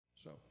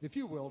So, if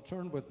you will,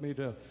 turn with me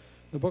to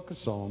the book of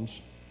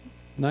Psalms,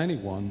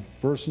 91,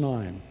 verse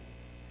 9.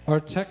 Our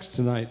text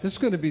tonight, this is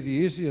going to be the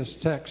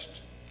easiest text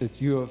that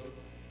you have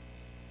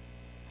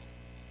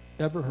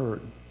ever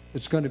heard.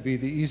 It's going to be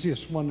the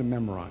easiest one to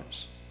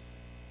memorize.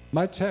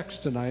 My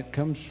text tonight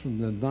comes from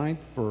the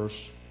 9th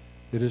verse.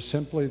 It is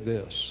simply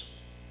this: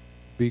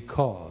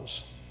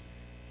 because.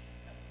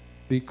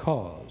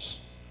 Because.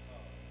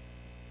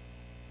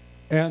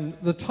 And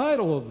the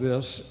title of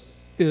this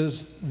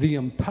is The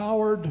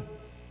Empowered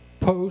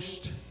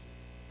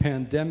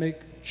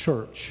Post-Pandemic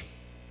Church.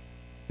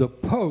 The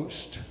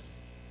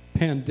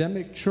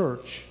post-pandemic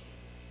church,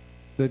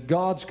 that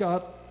God's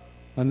got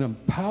an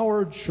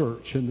empowered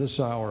church in this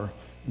hour.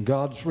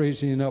 God's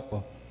raising up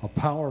a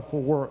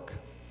powerful work.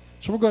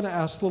 So we're going to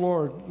ask the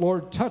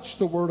Lord, touch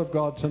the word of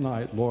God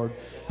tonight, Lord.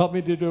 Help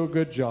me to do a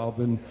good job.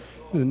 And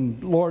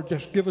Lord,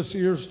 just give us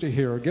ears to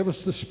hear. Give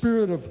us the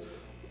spirit of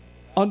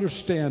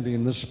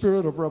understanding, the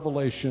spirit of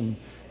revelation.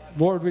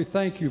 Lord, we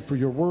thank you for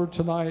your word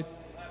tonight.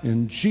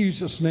 In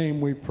Jesus'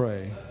 name we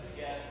pray.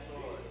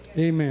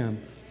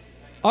 Amen.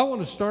 I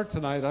want to start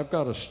tonight. I've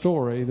got a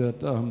story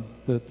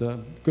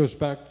that goes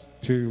back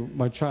to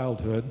my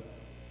childhood.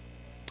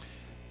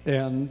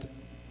 And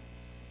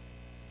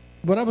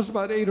when I was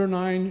about 8 or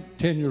 9,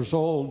 10 years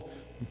old,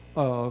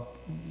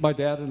 my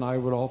dad and I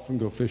would often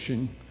go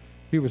fishing.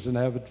 He was an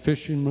avid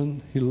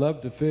fisherman. He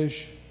loved to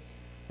fish.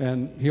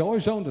 And he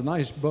always owned a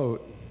nice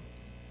boat.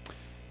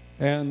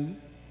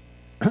 And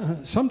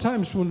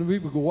sometimes when we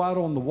would go out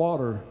on the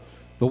water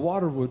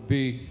would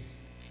be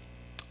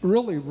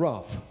really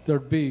rough.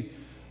 There'd be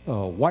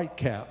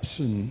whitecaps.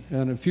 And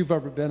if you've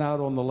ever been out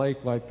on the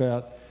lake like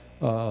that,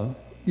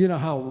 you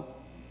know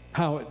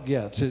how it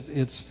gets.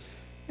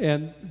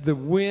 And the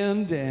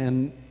wind,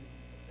 and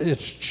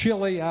it's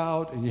chilly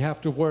out, and you have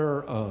to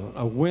wear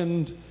a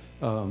wind,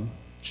 or,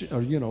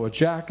 a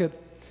jacket,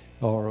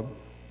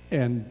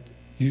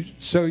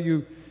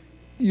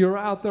 you're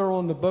out there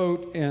on the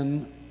boat,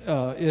 and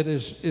it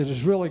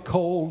is really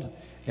cold,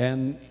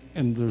 and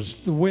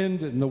there's the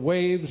wind and the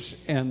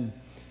waves, and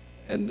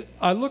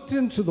I looked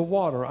into the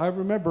water. I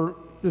remember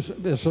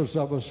as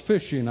I was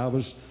fishing, I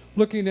was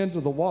looking into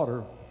the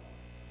water.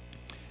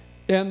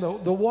 And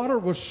the water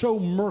was so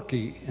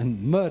murky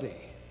and muddy.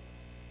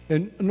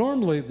 And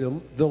normally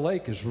the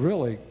lake is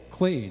really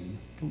clean.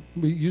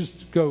 We used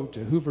to go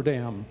to Hoover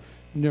Dam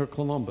near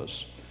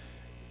Columbus.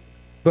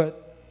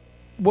 But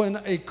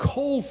when a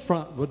cold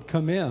front would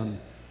come in,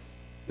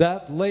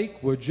 that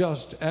lake would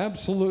just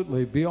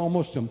absolutely be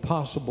almost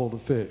impossible to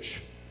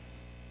fish.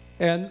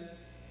 And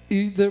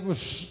there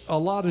was a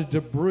lot of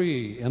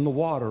debris in the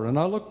water. And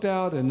I looked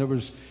out, and there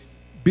was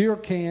beer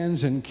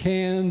cans and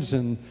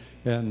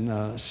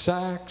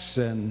sacks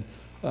and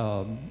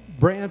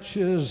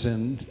branches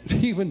and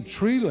even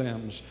tree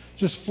limbs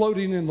just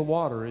floating in the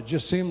water. It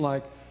just seemed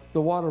like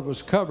the water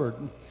was covered.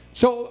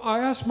 So I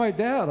asked my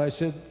dad, I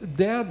said,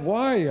 "Dad,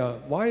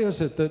 why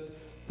is it that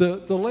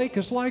the lake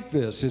is like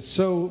this? It's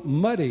so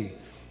muddy."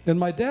 And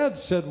my dad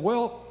said,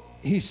 well,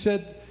 he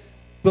said,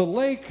 the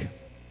lake,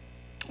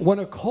 when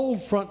a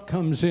cold front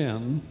comes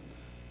in,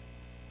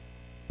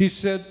 he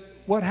said,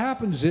 what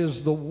happens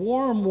is the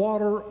warm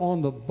water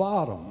on the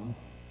bottom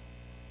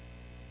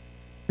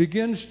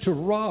begins to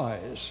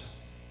rise,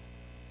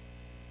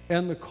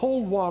 and the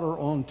cold water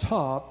on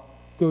top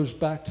goes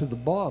back to the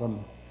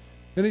bottom.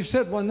 And he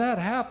said when that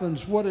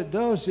happens, what it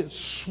does, it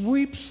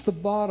sweeps the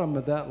bottom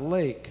of that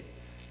lake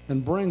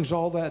and brings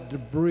all that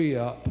debris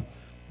up.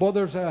 Well,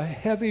 there's a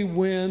heavy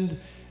wind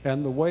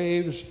and the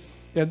waves,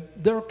 and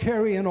they're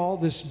carrying all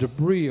this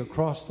debris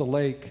across the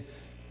lake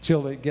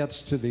till it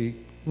gets to the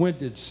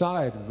winded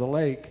side of the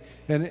lake,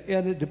 and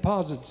it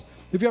deposits.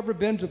 Have you ever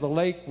been to the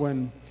lake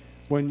when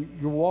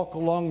you walk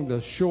along the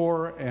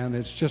shore and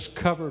it's just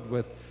covered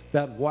with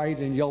that white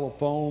and yellow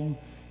foam,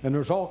 and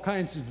there's all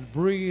kinds of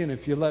debris, and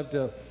if you love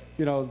to,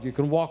 you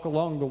can walk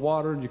along the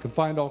water and you can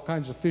find all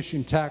kinds of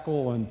fishing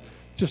tackle and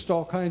just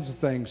all kinds of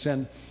things.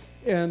 And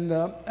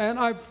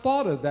I've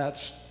thought of that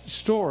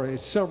story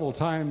several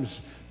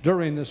times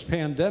during this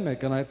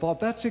pandemic, and I thought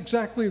that's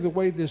exactly the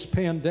way this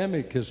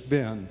pandemic has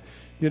been.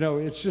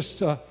 It's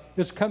just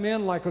it's come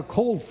in like a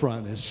cold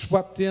front. It's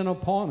swept in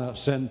upon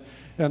us, and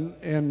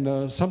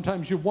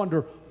sometimes you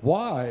wonder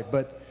why.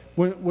 But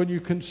when you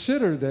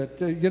consider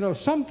that,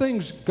 some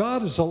things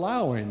God is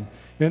allowing,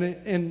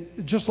 and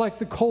just like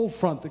the cold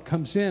front that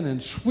comes in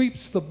and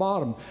sweeps the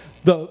bottom,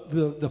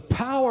 the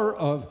power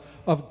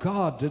of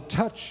God to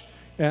touch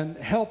and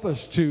help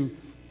us to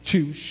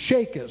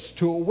shake us,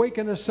 to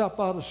awaken us up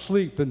out of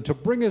sleep, and to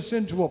bring us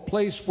into a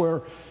place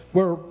where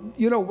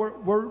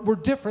we're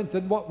different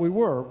than what we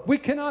were. We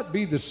cannot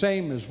be the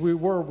same as we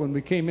were when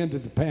we came into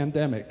the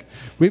pandemic.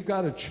 We've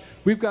got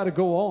to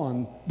go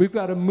on. We've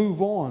got to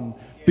move on,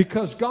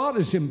 because God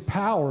is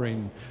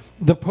empowering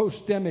the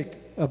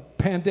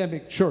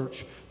pandemic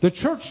church. The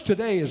church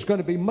today is going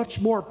to be much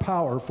more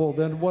powerful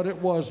than what it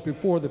was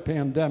before the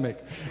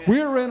pandemic.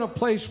 We are in a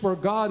place where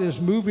God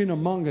is moving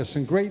among us,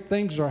 and great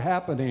things are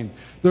happening.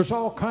 There's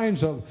all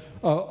kinds of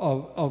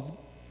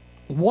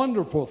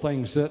wonderful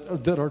things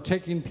that are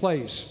taking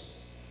place.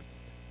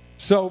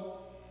 So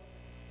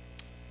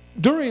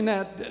during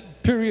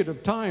that period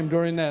of time,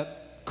 during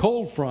that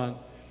cold front,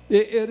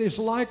 it is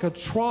like a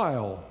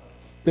trial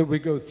that we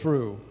go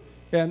through.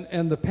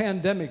 And the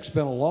pandemic's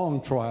been a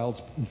long trial.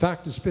 In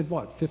fact, it's been,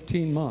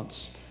 15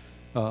 months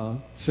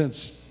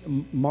since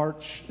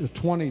March of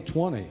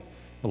 2020.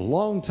 A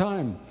long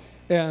time.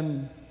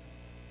 And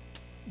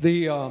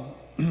the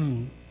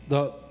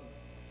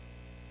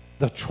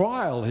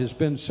trial has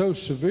been so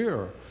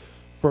severe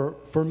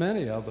for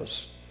many of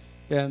us.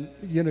 And,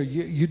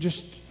 you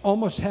just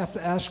almost have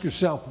to ask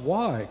yourself,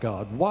 why,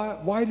 God?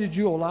 Why did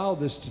you allow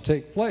this to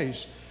take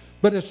place?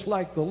 But it's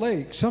like the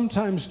lake.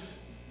 Sometimes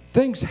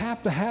things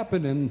have to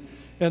happen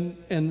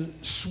and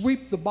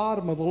sweep the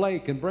bottom of the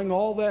lake and bring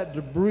all that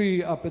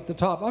debris up at the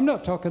top. I'm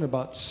not talking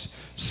about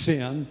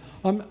sin.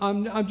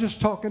 I'm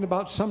just talking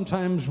about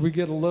sometimes we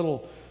get a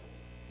little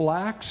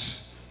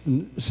lax.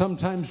 And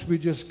sometimes we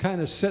just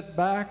kind of sit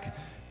back,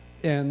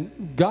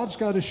 and God's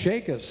got to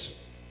shake us.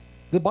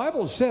 The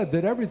Bible said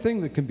that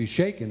everything that can be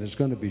shaken is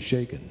going to be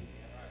shaken.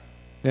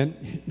 And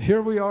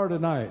here we are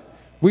tonight.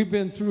 We've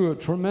been through a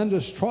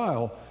tremendous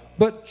trial,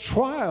 but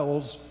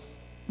trials,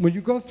 when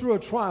you go through a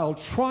trial,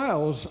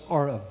 trials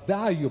are a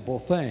valuable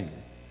thing.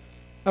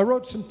 I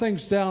wrote some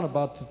things down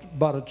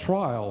about a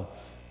trial.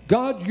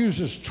 God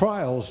uses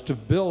trials to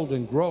build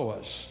and grow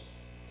us.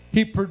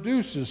 He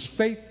produces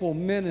faithful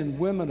men and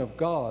women of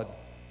God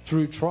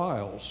through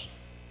trials.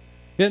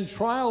 In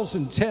trials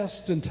and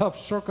tests and tough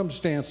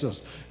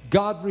circumstances,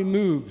 God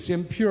removes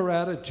impure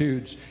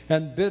attitudes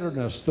and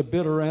bitterness, the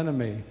bitter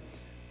enemy,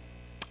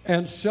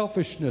 and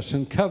selfishness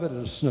and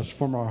covetousness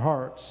from our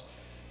hearts.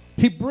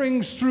 He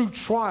brings through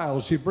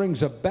trials, he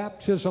brings a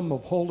baptism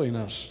of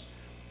holiness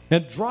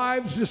and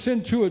drives us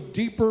into a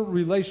deeper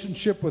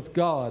relationship with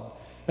God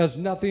as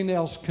nothing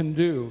else can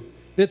do.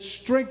 It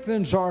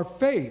strengthens our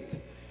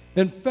faith.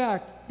 In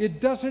fact,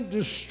 it doesn't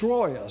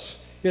destroy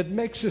us. It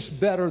makes us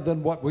better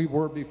than what we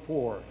were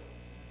before.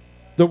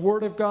 The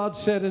Word of God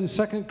said in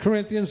 2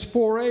 Corinthians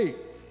 4:8,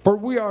 "For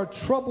we are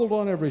troubled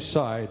on every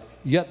side,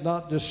 yet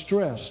not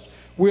distressed.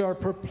 We are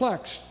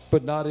perplexed,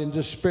 but not in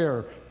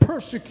despair.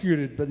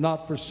 Persecuted, but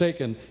not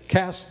forsaken.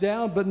 Cast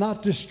down, but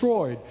not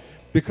destroyed."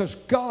 Because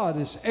God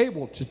is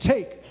able to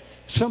take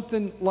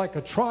something like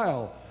a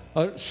trial,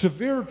 a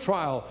severe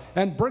trial,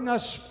 and bring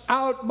us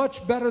out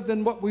much better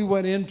than what we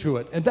went into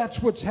it. And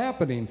that's what's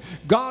happening.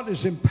 God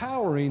is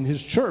empowering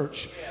His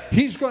church.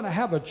 He's going to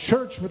have a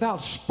church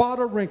without spot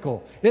or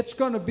wrinkle. It's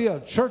going to be a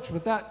church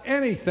without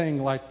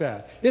anything like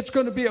that. It's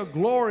going to be a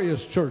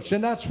glorious church,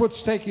 and that's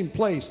what's taking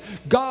place.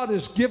 God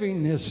is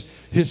giving His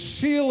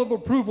seal of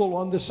approval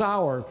on this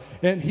hour,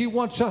 and He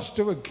wants us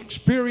to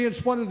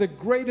experience one of the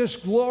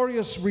greatest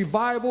glorious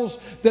revivals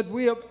that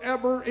we have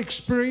ever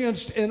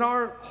experienced in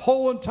our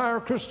whole entire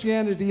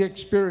Christianity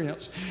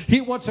experience. He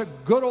wants a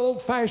good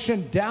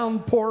old-fashioned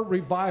downpour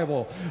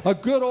revival, a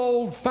good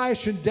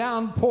old-fashioned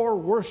downpour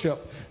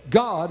worship.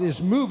 God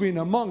is moving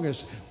among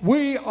us.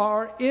 We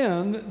are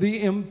in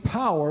the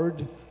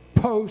empowered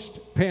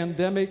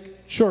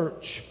post-pandemic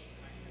church.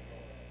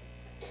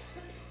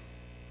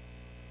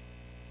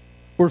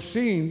 We're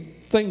seeing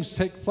things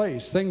take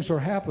place. Things are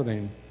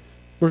happening.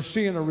 We're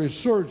seeing a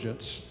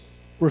resurgence.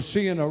 We're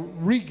seeing a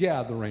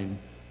regathering,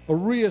 a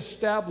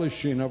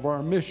reestablishing of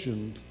our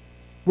mission.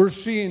 We're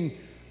seeing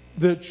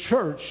the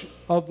church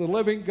of the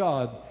living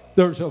God.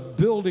 There's a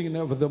building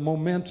of the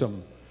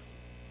momentum.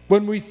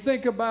 When we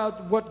think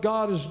about what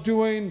God is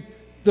doing,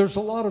 there's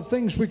a lot of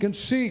things we can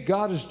see.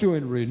 God is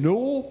doing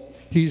renewal.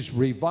 He's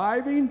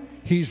reviving,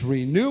 He's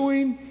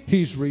renewing,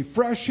 He's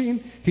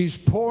refreshing, He's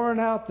pouring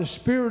out the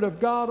Spirit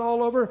of God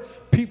all over.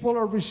 People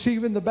are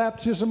receiving the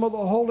baptism of the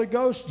Holy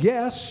Ghost,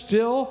 yes,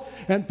 still,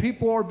 and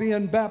people are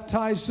being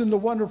baptized in the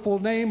wonderful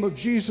name of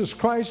Jesus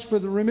Christ for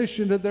the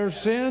remission of their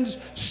sins,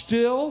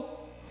 still.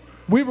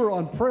 We were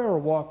on prayer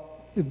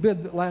walk, it's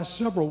been the last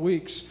several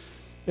weeks,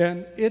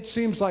 and it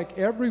seems like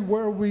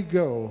everywhere we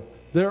go,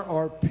 there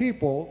are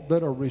people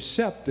that are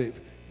receptive.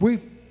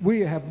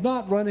 We have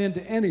not run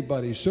into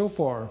anybody so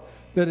far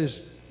that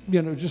is,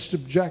 just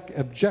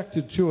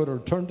objected to it or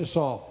turned us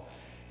off.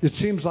 It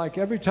seems like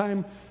every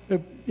time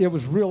it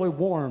was really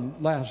warm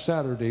last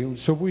Saturday,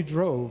 so we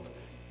drove.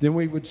 Then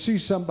we would see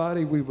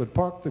somebody, we would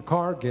park the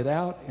car, get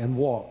out, and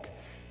walk.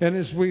 And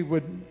as we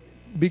would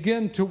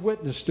begin to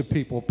witness to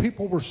people,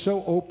 people were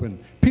so open.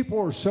 People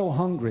are so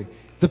hungry.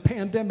 The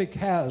pandemic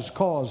has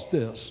caused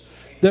this.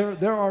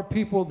 There are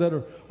people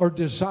that are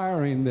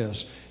desiring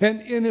this.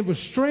 And it was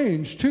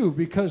strange, too,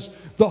 because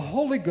the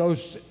Holy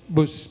Ghost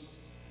was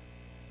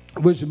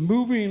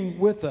moving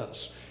with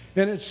us.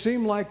 And it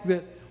seemed like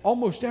that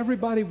almost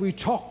everybody we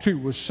talked to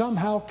was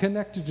somehow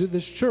connected to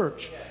this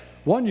church.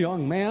 One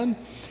young man,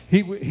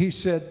 he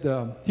said,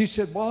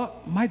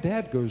 well, my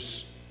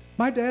dad's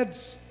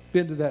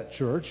been to that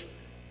church.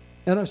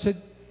 And I said,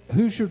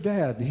 who's your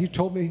dad? And he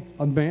told me,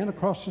 a man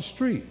across the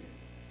street.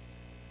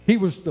 He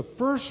was the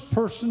first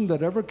person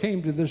that ever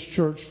came to this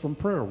church from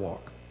Prayer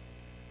Walk.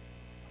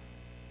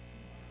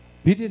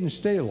 He didn't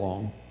stay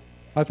long.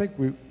 I think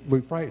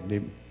we frightened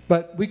him.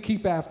 But we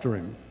keep after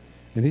him,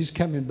 and he's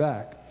coming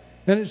back.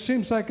 And it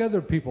seems like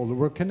other people that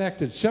were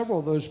connected, several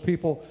of those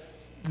people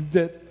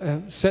that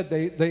said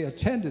they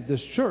attended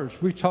this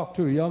church. We talked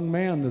to a young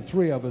man, the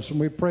three of us, and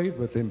we prayed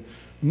with him.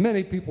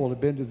 Many people have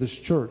been to this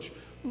church.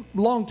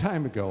 Long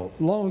time ago.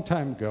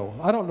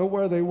 I don't know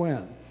where they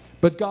went,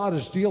 but God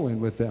is dealing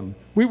with them.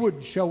 We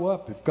wouldn't show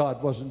up if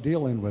God wasn't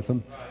dealing with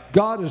them.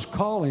 God is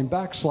calling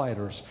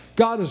backsliders.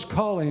 God is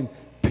calling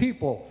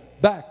people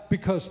back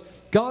because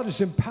God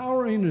is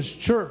empowering His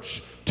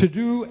church to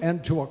do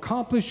and to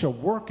accomplish a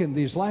work in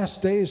these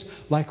last days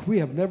like we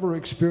have never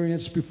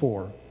experienced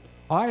before.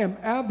 I am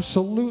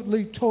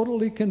absolutely,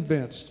 totally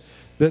convinced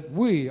that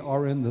we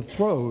are in the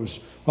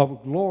throes of a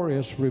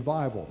glorious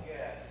revival.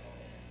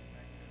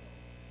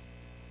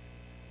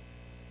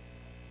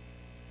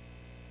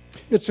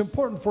 It's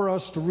important for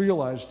us to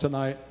realize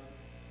tonight,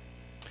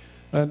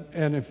 and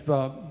if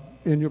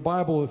in your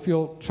Bible, if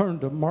you'll turn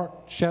to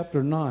Mark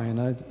chapter 9,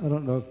 I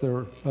don't know if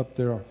they're up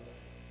there.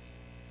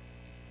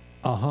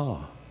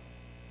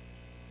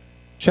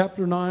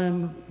 Chapter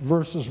 9,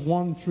 verses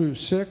 1 through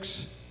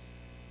 6.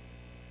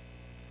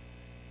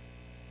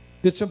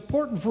 It's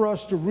important for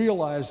us to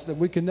realize that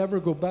we can never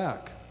go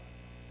back.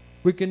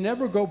 We can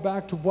never go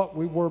back to what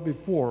we were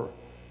before.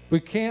 We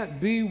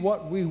can't be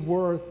what we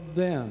were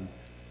then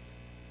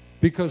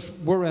because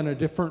we're in a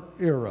different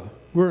era.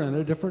 We're in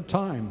a different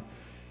time.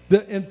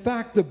 In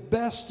fact, the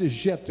best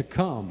is yet to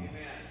come.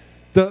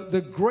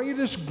 The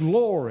greatest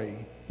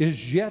glory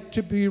is yet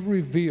to be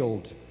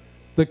revealed.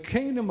 The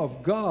kingdom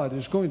of God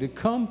is going to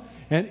come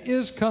and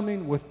is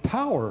coming with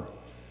power.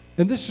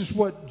 And this is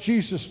what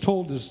Jesus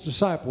told His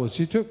disciples.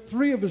 He took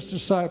three of His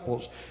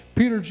disciples,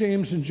 Peter,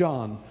 James, and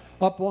John,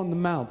 up on the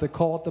mount. They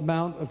call it the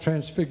Mount of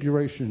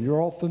Transfiguration.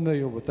 You're all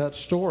familiar with that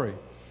story.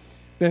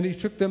 And He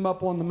took them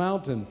up on the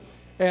mountain,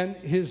 and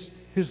his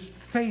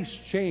face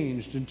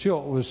changed until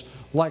it was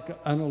like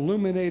an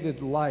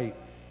illuminated light,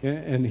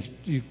 and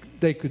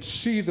they could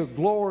see the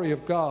glory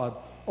of God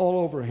all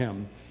over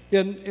Him.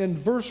 In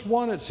verse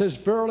 1 it says,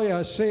 "Verily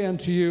I say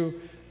unto you,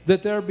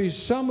 that there be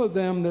some of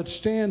them that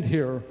stand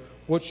here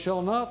which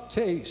shall not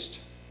taste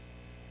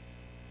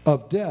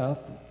of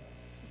death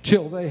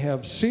till they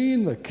have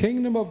seen the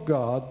kingdom of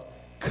God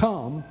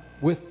come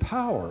with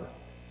power."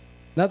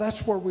 Now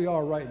that's where we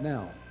are right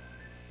now,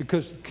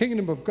 because the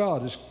kingdom of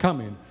God is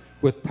coming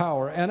with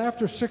power. "And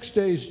after 6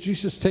 days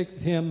Jesus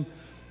taketh him,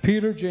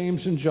 Peter,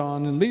 James, and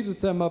John, and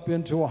leadeth them up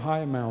into a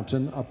high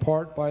mountain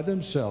apart by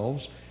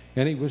themselves,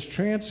 and He was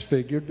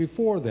transfigured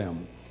before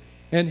them.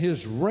 And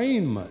His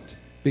raiment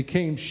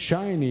became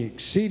shiny,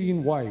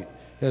 exceeding white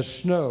as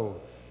snow,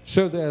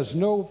 so that as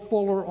no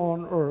fuller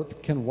on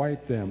earth can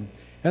white them.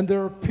 And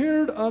there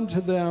appeared unto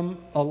them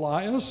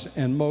Elias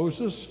and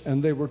Moses,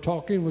 and they were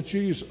talking with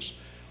Jesus.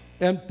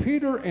 And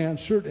Peter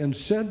answered and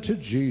said to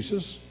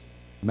Jesus,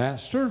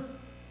 Master,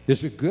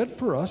 is it good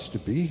for us to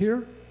be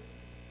here?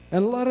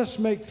 And let us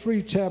make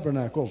 3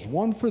 tabernacles,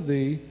 one for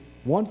thee,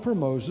 one for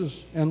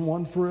Moses, and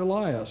one for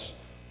Elias.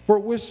 For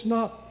it was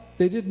not,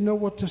 they didn't know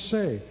what to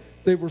say.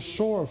 They were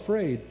sore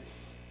afraid.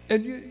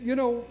 And you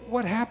know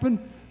what happened?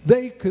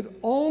 They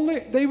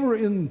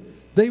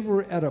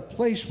were at a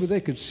place where they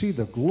could see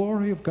the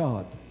glory of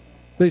God.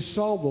 They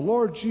saw the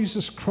Lord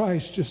Jesus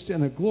Christ just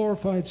in a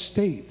glorified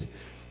state.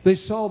 They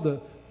saw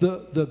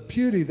the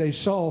beauty. They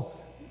saw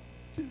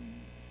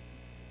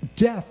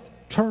death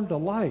turned to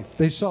life.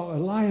 They saw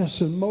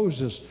Elias and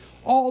Moses,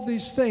 all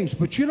these things.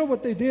 But you know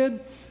what they did?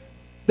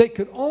 They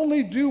could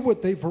only do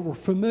what they were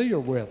familiar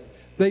with.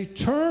 They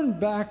turned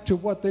back to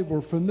what they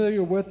were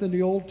familiar with in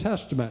the Old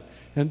Testament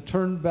and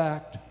turned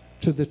back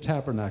to the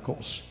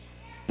tabernacles.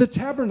 The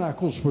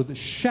tabernacles were the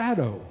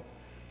shadow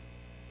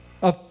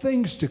of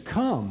things to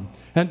come.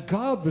 And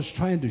God was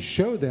trying to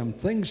show them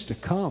things to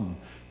come.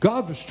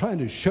 God was trying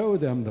to show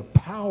them the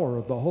power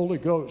of the Holy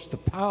Ghost, the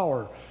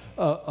power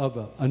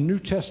of a New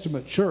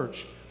Testament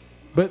church.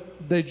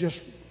 But they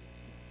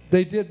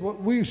did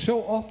what we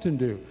so often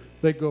do.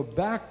 They go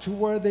back to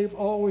where they've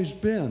always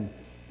been.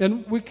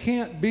 And we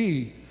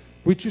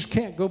just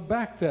can't go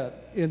back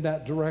in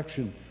that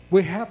direction.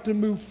 We have to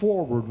move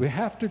forward. We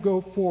have to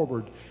go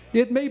forward.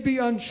 It may be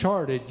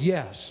uncharted,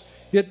 yes.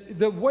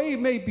 The way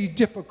may be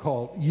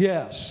difficult,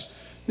 yes.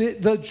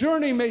 The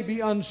journey may be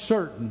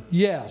uncertain,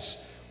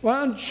 yes.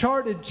 Well,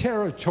 uncharted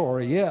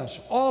territory, yes.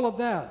 All of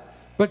that.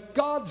 But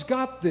God's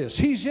got this.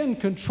 He's in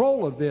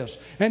control of this.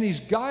 And He's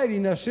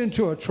guiding us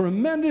into a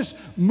tremendous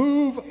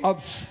move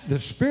of the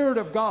Spirit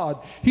of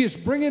God. He is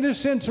bringing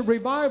us into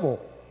revival.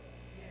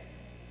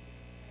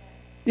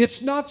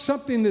 It's not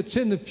something that's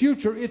in the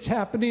future. It's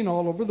happening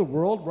all over the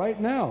world right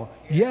now.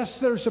 Yes,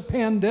 there's a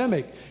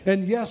pandemic.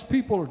 And yes,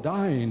 people are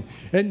dying.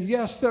 And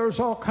yes, there's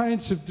all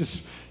kinds of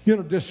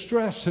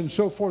distress and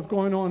so forth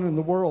going on in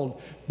the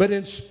world. But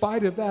in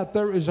spite of that,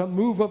 there is a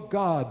move of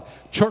God.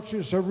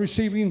 Churches are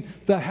receiving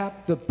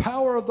the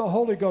power of the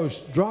Holy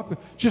Ghost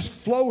just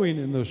flowing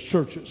in those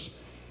churches.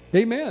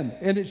 Amen.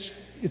 And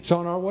it's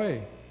on our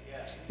way.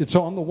 It's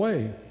on the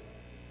way.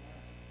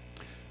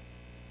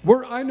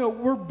 I know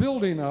we're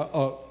building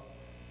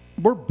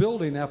we're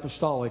building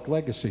apostolic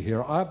legacy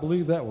here. I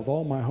believe that with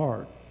all my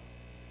heart.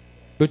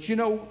 But you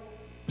know,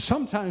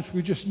 sometimes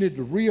we just need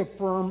to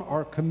reaffirm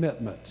our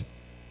commitment,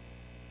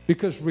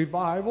 because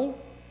revival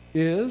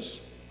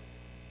is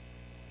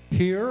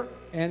here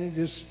and it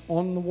is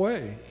on the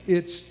way.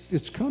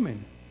 It's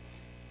coming.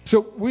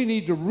 So we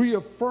need to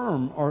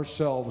reaffirm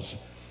ourselves,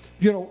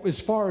 you know, as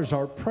far as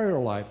our prayer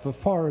life, as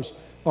far as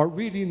our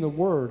reading the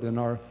Word and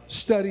our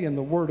studying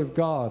the Word of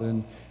God,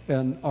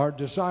 and our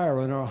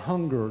desire and our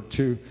hunger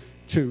to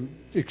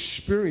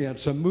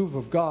experience a move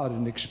of God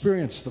and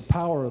experience the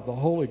power of the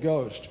Holy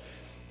Ghost.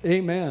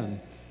 Amen.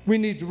 We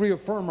need to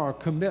reaffirm our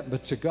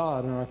commitment to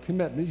God and our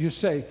commitment. You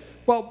say,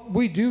 well,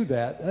 we do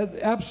that.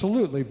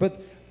 Absolutely.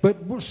 But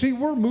see,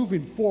 we're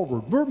moving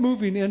forward. We're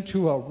moving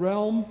into a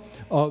realm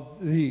of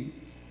the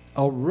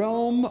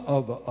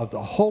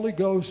Holy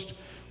Ghost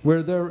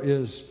where there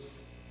is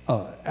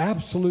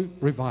absolute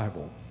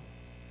revival.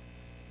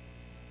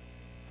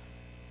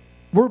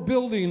 We're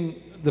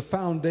building the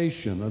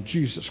foundation of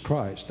Jesus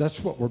Christ.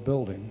 That's what we're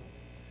building.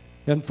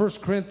 In 1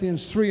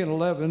 Corinthians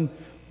 3:11,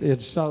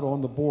 it's not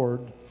on the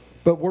board,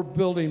 but we're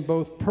building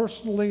both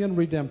personally and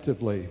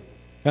redemptively,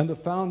 and the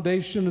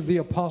foundation of the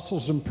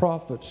apostles and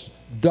prophets,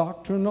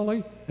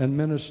 doctrinally and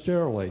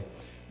ministerially.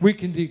 We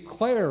can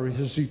declare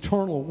His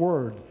eternal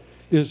word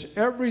is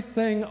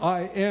everything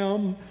I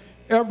am,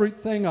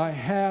 everything I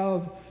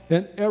have,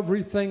 and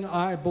everything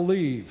I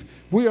believe.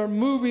 We are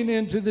moving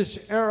into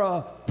this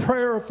era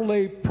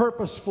prayerfully,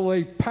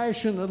 purposefully,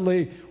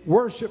 passionately,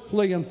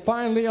 worshipfully, and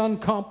finally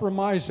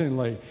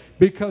uncompromisingly.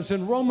 Because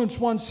in Romans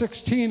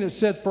 1:16 it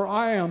said, "For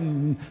I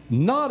am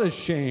not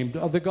ashamed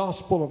of the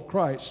gospel of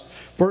Christ,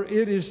 for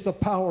it is the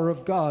power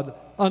of God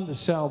unto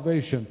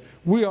salvation."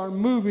 We are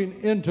moving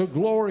into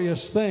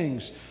glorious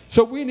things.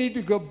 So we need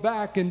to go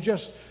back and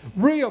just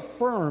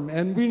reaffirm,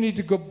 and we need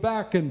to go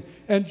back and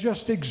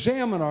just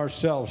examine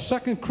ourselves.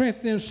 2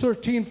 Corinthians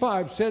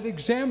 13:5 said,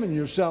 "Examine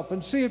yourself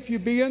and see if you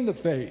be in the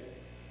faith."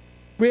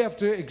 We have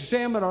to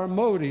examine our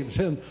motives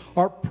and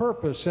our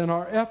purpose and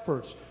our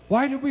efforts.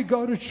 Why do we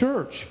go to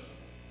church?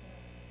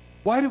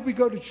 Why do we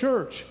go to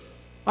church?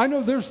 I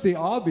know there's the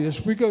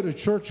obvious. We go to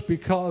church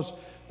because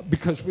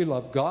we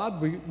love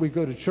God. We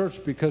go to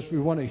church because we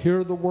want to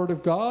hear the Word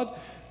of God.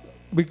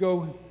 We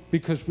go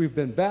because we've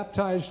been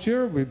baptized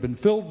here. We've been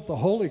filled with the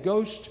Holy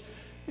Ghost.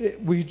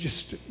 We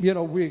just,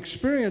 we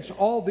experience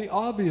all the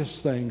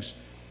obvious things.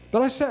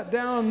 But I sat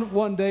down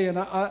one day and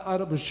I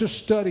was just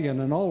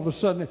studying, and all of a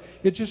sudden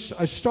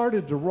I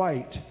started to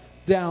write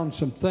down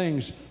some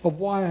things of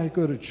why I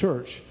go to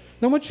church.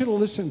 Now I want you to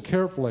listen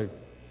carefully.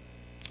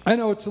 I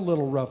know it's a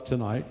little rough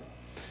tonight,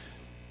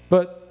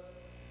 but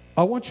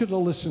I want you to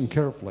listen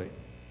carefully.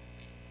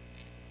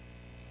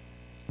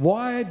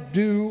 Why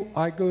do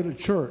I go to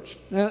church?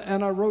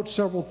 And I wrote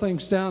several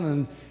things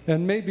down,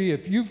 and maybe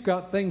if you've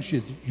got things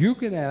you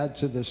can add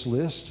to this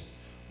list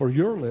or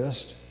your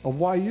list of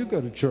why you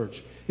go to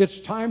church. It's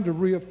time to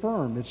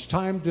reaffirm. It's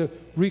time to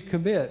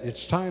recommit.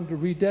 It's time to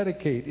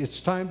rededicate.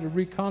 It's time to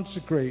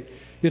reconsecrate.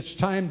 It's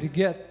time to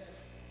get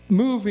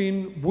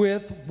moving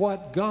with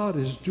what God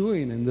is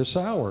doing in this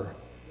hour.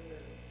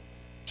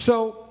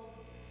 So,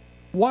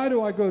 why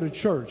do I go to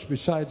church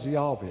besides the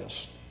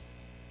obvious?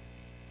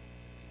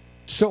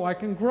 So I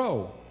can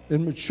grow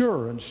and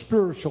mature in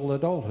spiritual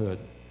adulthood.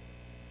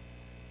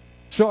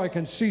 So I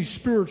can see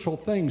spiritual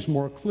things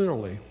more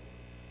clearly.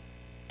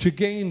 To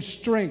gain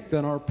strength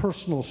in our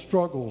personal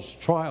struggles,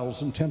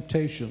 trials, and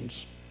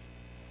temptations.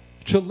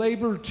 To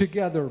labor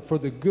together for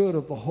the good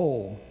of the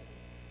whole.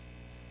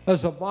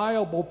 As a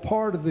viable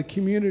part of the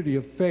community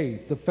of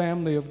faith, the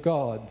family of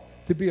God.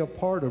 To be a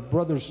part of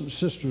brothers and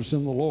sisters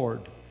in the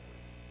Lord.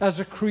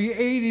 As a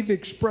creative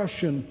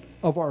expression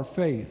of our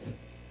faith.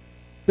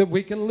 That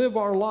we can live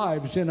our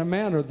lives in a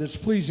manner that's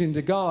pleasing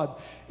to God.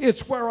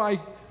 It's where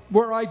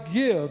I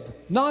give,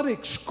 not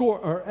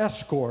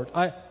escort.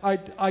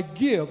 I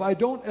give. I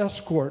don't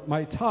escort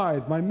my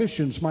tithe, my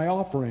missions, my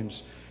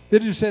offerings.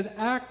 It is an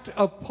act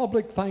of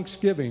public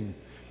thanksgiving.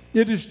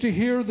 It is to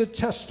hear the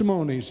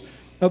testimonies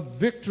of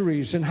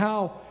victories and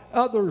how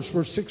others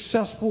were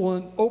successful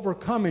in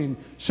overcoming,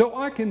 so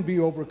I can be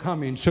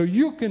overcoming, so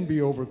you can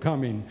be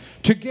overcoming,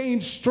 to gain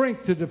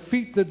strength to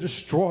defeat the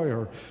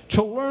destroyer,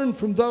 to learn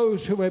from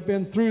those who have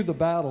been through the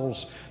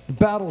battles, the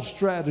battle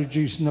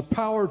strategies, and the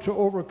power to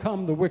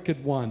overcome the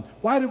wicked one.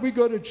 Why do we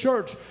go to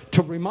church?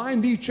 To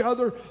remind each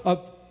other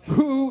of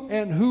who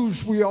and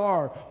whose we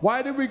are.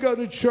 Why do we go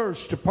to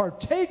church? To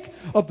partake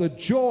of the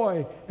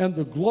joy and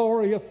the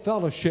glory of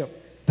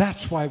fellowship.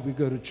 That's why we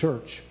go to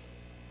church.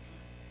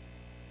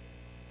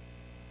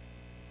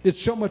 It's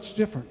so much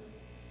different.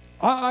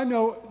 I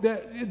know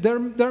that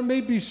there may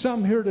be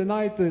some here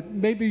tonight that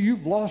maybe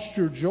you've lost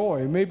your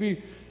joy.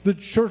 Maybe the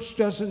church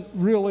doesn't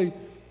really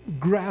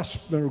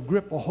grasp or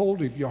grip a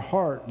hold of your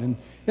heart. And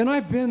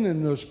I've been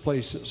in those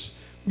places,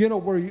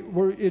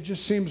 where it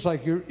just seems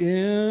like you're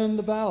in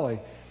the valley.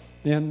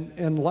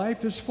 And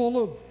life is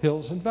full of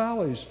hills and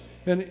valleys.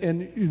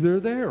 And they're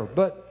there.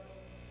 But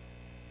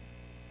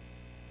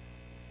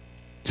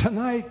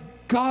tonight,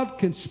 God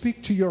can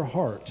speak to your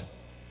heart.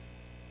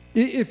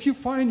 If you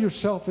find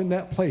yourself in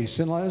that place,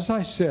 and as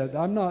I said,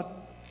 I'm not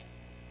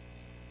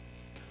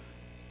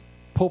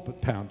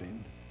pulpit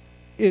pounding.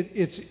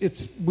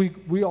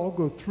 We all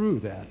go through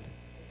that.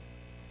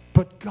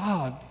 But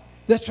God,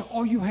 that's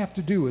all you have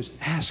to do is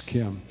ask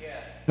Him. Yeah.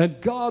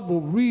 And God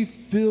will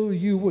refill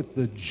you with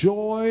the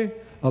joy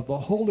of the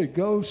Holy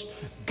Ghost.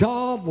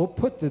 God will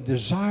put the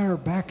desire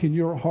back in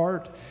your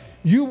heart.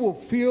 You will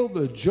feel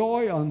the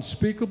joy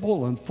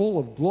unspeakable and full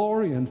of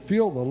glory and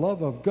feel the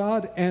love of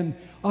God. And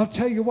I'll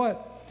tell you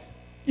what,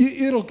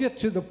 it'll get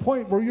to the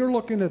point where you're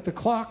looking at the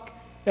clock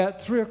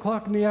at 3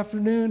 o'clock in the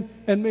afternoon,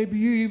 and maybe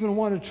you even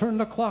want to turn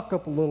the clock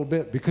up a little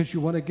bit because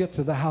you want to get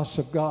to the house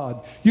of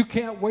God. You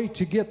can't wait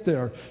to get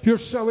there. You're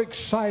so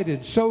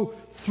excited, so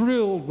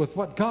thrilled with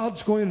what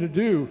God's going to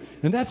do.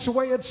 And that's the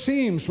way it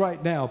seems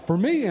right now. For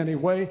me,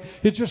 anyway,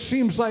 it just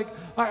seems like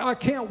I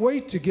can't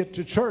wait to get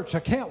to church.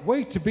 I can't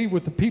wait to be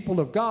with the people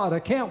of God.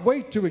 I can't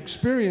wait to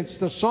experience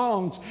the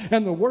songs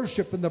and the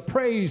worship and the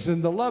praise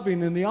and the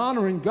loving and the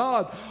honoring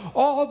God.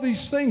 All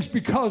these things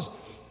because,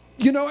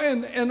 you know,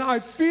 and I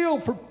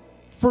feel for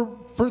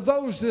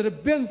those that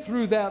have been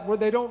through that where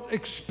they don't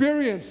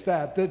experience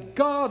that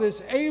God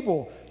is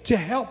able to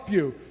help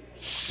you.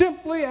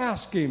 Simply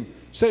ask Him.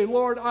 Say,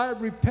 Lord, I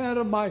repent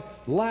of my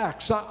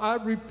lacks. I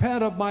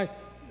repent of my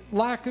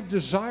lack of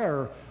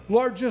desire.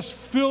 Lord, just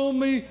fill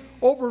me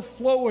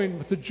overflowing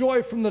with the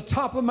joy from the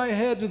top of my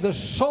head to the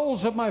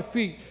soles of my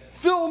feet.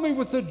 Fill me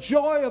with the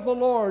joy of the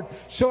Lord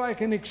so I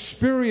can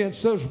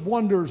experience those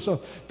wonders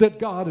that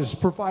God has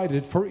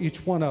provided for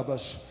each one of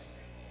us.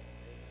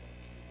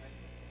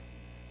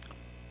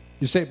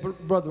 You say,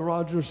 Brother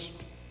Rogers,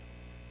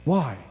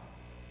 why?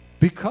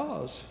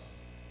 Because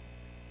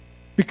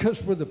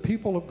we're the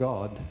people of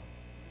God.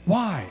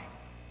 Why?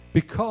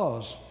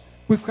 Because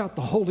we've got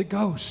the Holy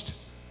Ghost.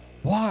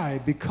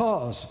 Why?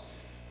 Because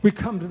we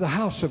come to the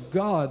house of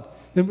God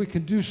and we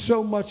can do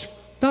so much,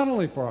 not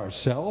only for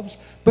ourselves,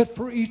 but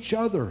for each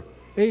other.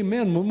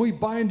 Amen. When we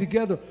bind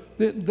together,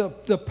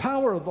 the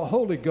power of the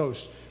Holy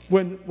Ghost,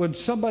 when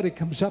somebody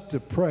comes up to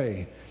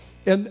pray,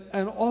 and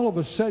all of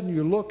a sudden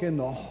you look and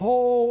the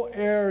whole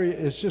area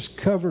is just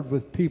covered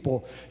with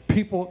people.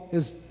 People,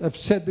 as I've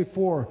said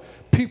before,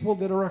 people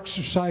that are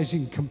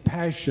exercising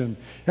compassion,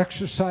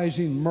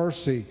 exercising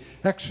mercy,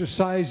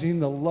 exercising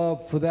the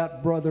love for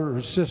that brother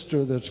or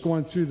sister that's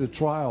going through the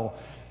trial.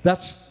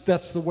 That's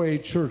the way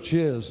church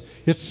is.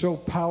 It's so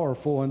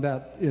powerful in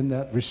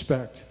that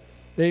respect.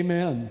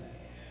 Amen.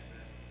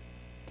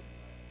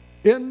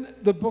 In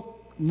the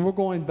book, we're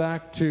going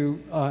back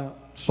to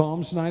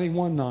Psalms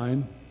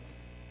 91:9.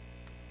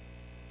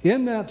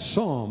 In that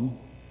psalm,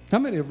 how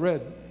many have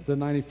read the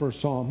 91st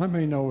Psalm? How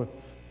many know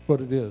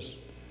what it is?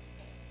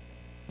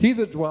 He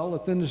that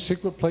dwelleth in the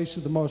secret place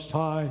of the Most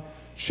High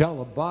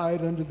shall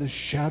abide under the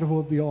shadow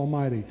of the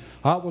Almighty.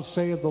 I will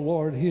say of the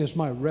Lord, He is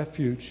my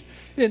refuge.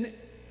 In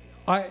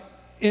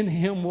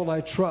Him will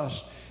I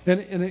trust.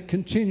 And it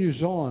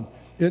continues on.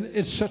 And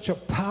it's such a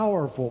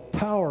powerful,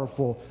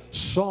 powerful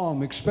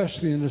psalm,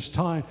 especially in this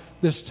time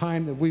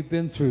that we've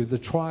been through, the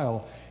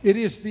trial. It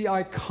is the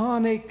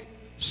iconic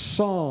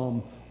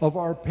psalm of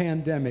our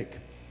pandemic.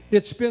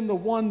 It's been the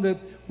one that,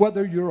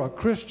 whether you're a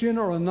Christian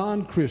or a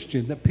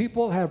non-Christian, that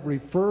people have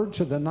referred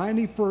to the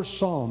 91st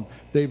Psalm.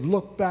 They've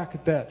looked back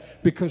at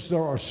that because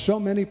there are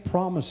so many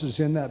promises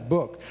in that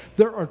book.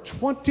 There are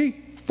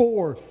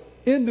 24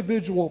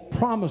 individual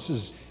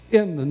promises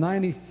in the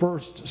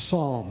 91st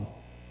Psalm,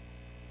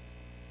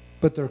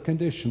 but they're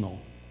conditional.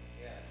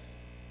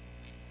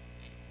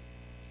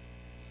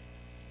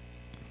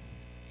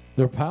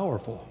 They're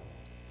powerful.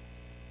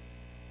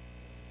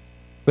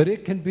 But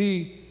it can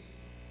be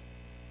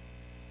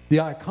the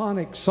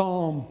iconic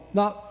psalm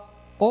not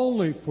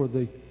only for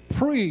the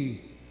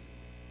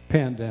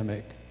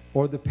pre-pandemic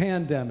or the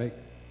pandemic,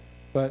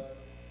 but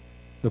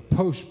the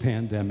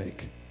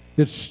post-pandemic.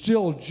 It's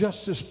still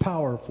just as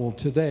powerful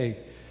today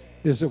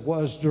as it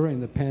was during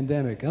the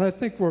pandemic. And I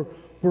think we're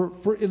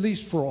for at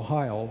least for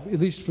Ohio, at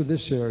least for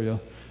this area,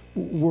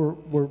 we're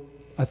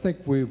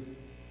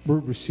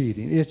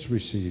receding. It's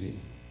receding.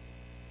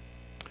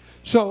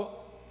 So.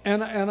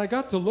 And I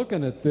got to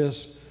looking at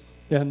this,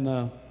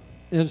 and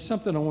it's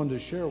something I wanted to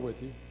share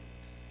with you.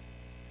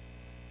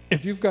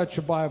 If you've got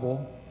your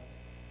Bible,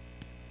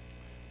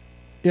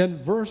 in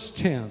verse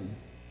 10,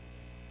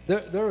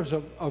 there is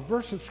a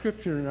verse of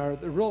Scripture in there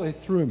that really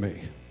threw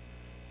me.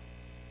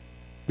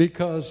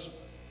 Because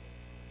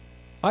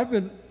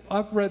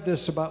I've read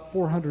this about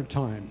 400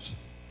 times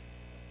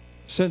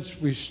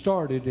since we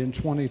started in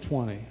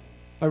 2020.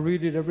 I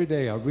read it every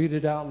day. I read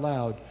it out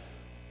loud.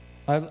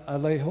 I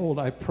lay hold,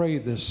 I pray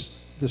this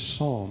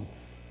psalm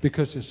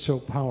because it's so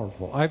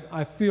powerful.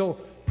 I feel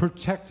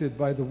protected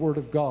by the Word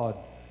of God.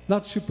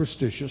 Not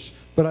superstitious,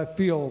 but I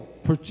feel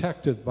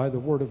protected by the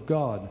Word of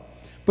God.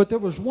 But there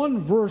was one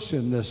verse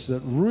in this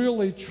that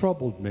really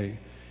troubled me,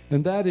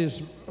 and that is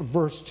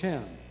verse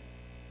 10.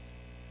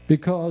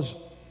 Because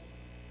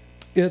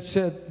it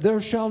said,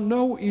 there shall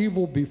no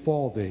evil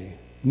befall thee,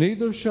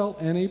 neither shall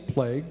any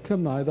plague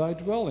come nigh thy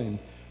dwelling.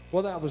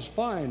 Well, that was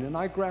fine, and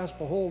I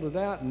grasped a hold of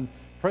that, and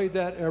prayed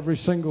that every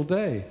single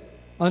day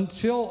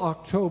until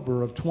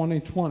October of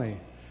 2020,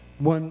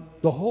 when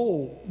the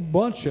whole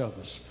bunch of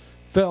us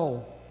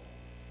fell.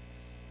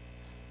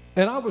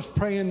 And I was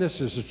praying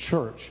this as a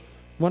church.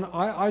 When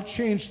I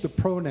changed the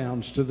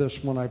pronouns to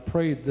this when I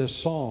prayed this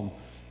psalm.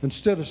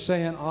 Instead of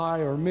saying I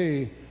or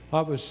me,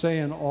 I was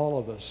saying all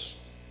of us.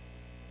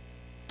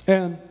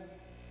 And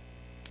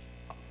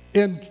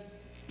in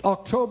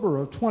October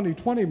of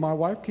 2020, my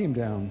wife came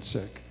down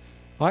sick.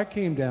 I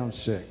came down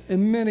sick.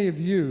 And many of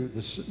you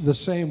the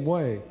same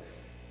way.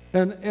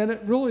 And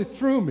it really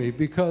threw me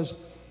because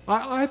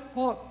I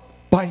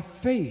thought by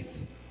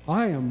faith,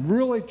 I am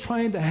really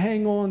trying to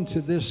hang on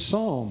to this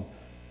psalm.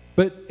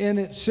 And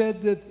it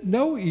said that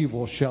no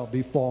evil shall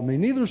befall me,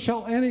 neither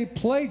shall any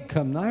plague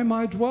come nigh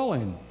my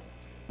dwelling.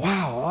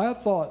 Wow, I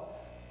thought,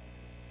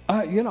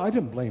 I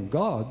didn't blame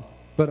God,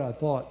 but I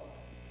thought,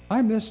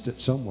 I missed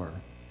it somewhere.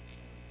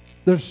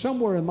 There's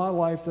somewhere in my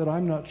life that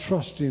I'm not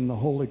trusting the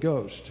Holy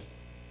Ghost.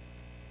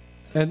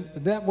 And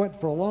that went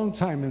for a long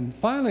time, and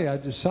finally I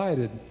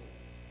decided,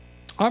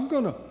 I'm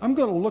gonna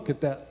look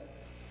at that.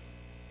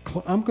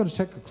 I'm going to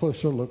take a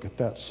closer look at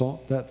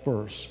that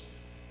verse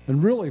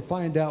and really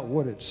find out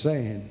what it's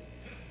saying,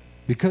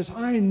 because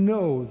I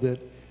know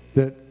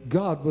that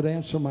God would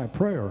answer my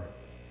prayer.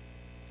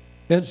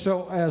 And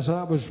so as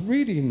I was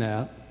reading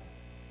that,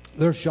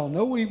 there shall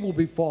no evil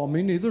befall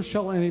me, neither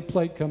shall any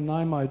plague come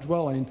nigh my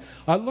dwelling.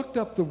 I looked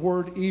up the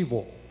word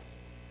evil.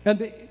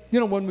 And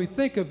when we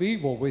think of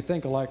evil, we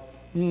think of like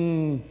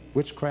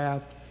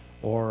witchcraft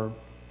or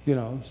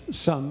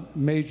some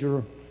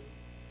major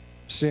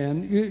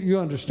sin. You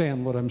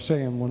understand what I'm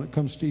saying when it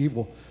comes to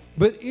evil.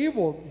 But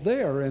evil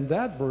there in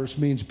that verse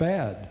means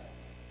bad.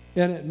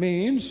 And it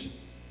means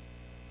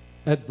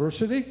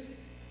adversity,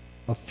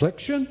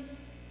 affliction,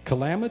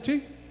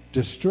 calamity,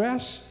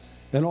 distress,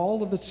 and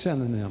all of its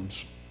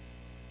synonyms.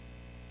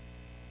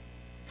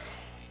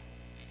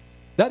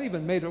 That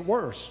even made it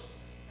worse,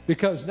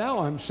 because now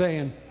I'm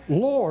saying,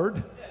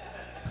 Lord,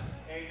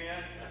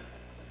 amen.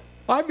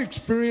 I've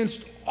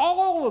experienced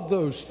all of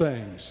those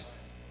things.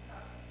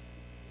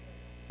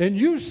 And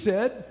you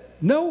said,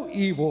 no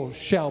evil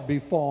shall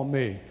befall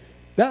me.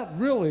 That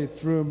really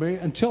threw me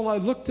until I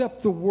looked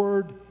up the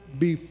word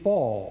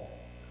befall.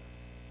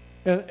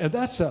 And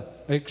that's an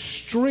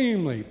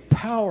extremely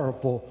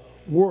powerful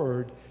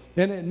word.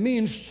 And it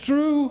means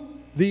through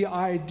the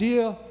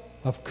idea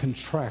of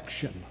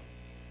contraction.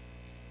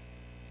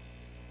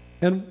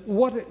 And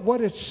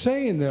what it's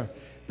saying there,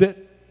 that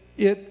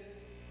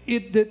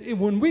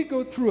when we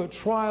go through a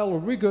trial or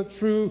we go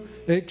through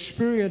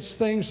experience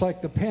things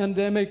like the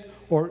pandemic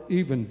or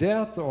even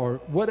death or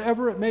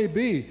whatever it may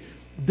be,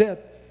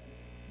 that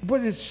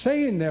what it's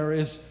saying there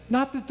is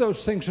not that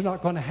those things are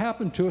not going to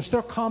happen to us.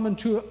 They're common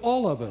to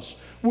all of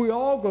us. We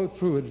all go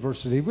through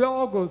adversity. We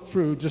all go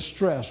through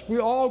distress. We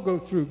all go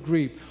through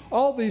grief.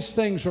 All these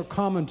things are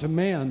common to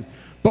man.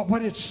 But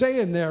what it's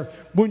saying there,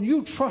 when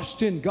you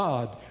trust in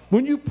God,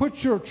 when you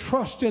put your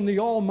trust in the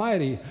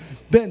Almighty,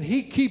 then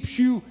He keeps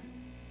you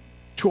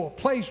to a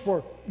place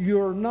where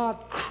you're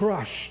not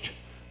crushed,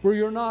 where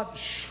you're not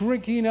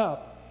shrinking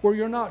up, where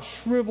you're not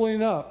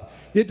shriveling up.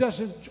 It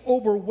doesn't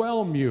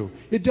overwhelm you.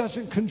 It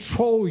doesn't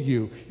control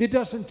you. It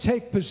doesn't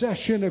take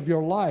possession of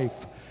your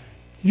life.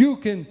 You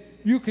can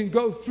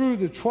go through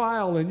the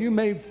trial and you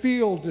may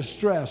feel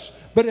distress,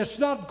 but it's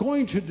not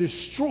going to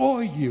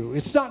destroy you.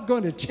 It's not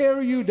going to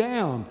tear you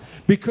down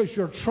because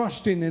you're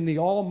trusting in the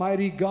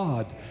Almighty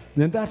God.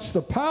 And that's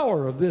the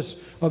power of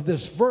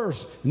this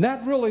verse. And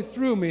that really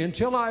threw me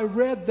until I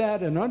read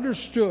that and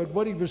understood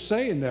what he was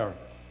saying there.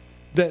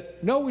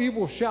 That no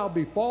evil shall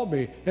befall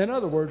me. In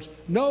other words,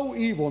 no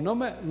evil, no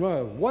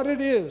matter what it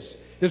is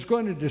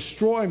going to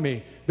destroy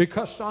me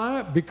because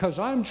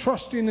I'm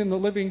trusting in the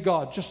living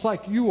God, just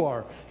like you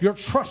are. You're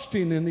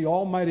trusting in the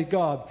Almighty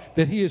God,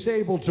 that He is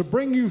able to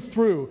bring you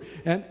through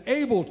and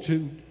able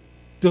to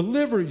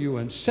deliver you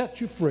and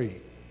set you free.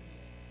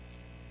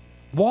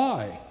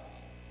 Why?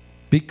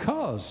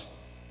 Because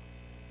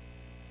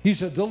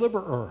He's a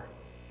deliverer.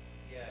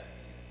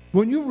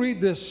 When you read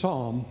this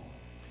psalm,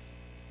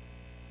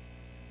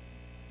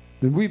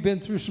 and we've been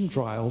through some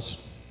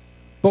trials,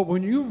 but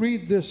when you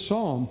read this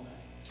psalm,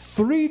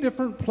 3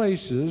 different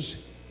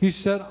places He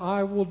said,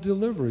 I will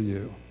deliver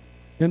you.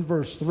 In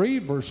verse 3,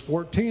 verse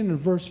 14, and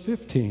verse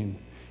 15,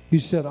 He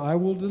said, I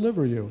will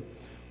deliver you.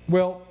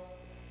 Well,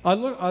 I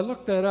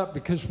looked that up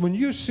because when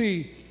you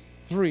see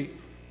 3,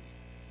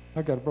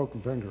 I got a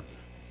broken finger,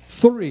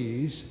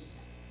 3s,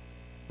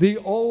 the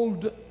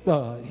old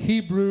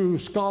Hebrew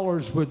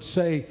scholars would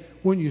say,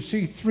 when you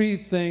see 3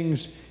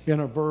 things in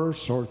a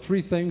verse or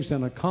 3 things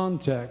in a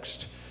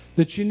context,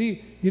 that you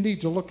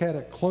need to look at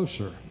it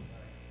closer.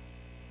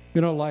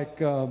 Like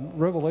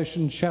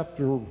Revelation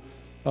chapter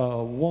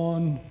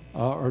 1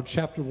 or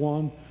chapter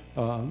 1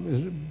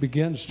 it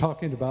begins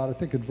talking about, I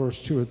think in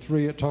verse 2 or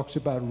 3, it talks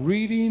about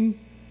reading,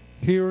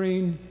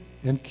 hearing,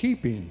 and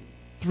keeping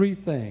 3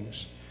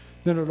 things.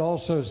 Then it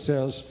also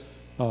says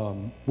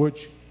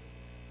which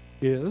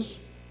is,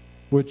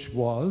 which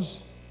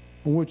was,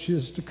 and which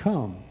is to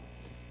come.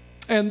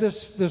 And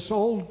this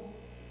old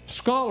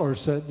scholar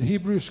said,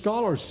 Hebrew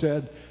scholar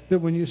said, that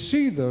when you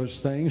see those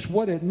things,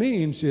 what it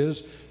means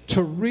is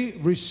to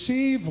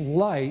receive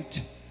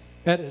light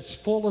at its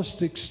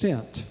fullest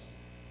extent.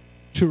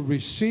 To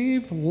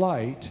receive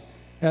light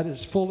at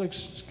its full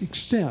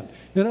extent.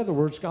 In other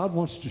words, God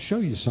wants to show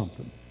you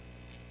something.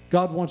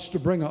 God wants to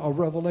bring a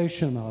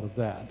revelation out of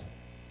that.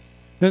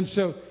 And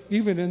so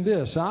even in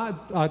this, I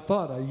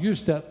thought I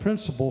used that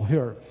principle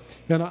here.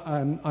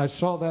 And I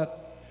saw that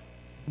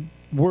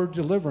word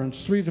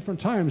deliverance 3 different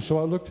times. So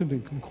I looked into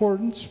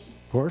concordance,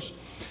 of course,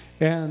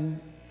 and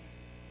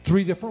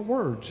 3 different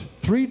words,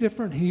 3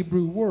 different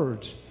Hebrew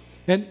words.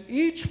 And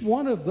each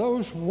one of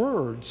those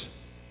words,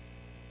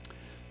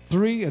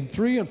 3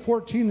 and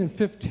 14 and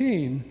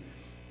 15,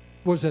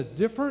 was a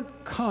different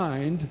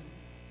kind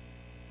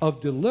of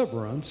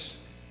deliverance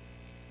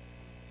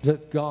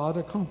that God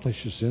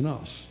accomplishes in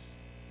us.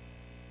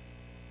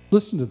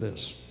 Listen to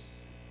this.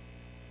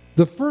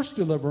 The first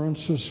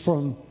deliverance was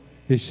from,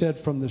 he said,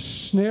 from the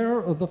snare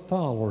of the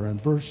fowler in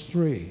verse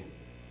 3.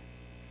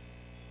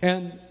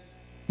 And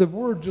the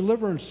word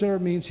deliverance there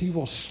means he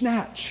will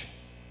snatch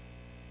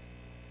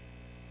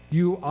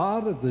you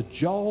out of the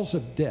jaws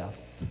of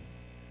death.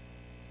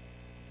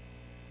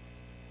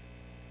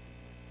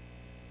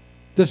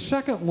 The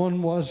second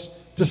one was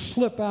to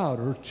slip out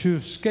or to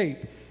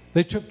escape.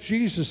 They took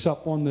Jesus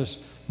up on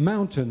this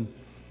mountain,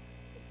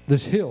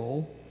 this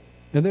hill,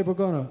 and they were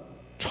going to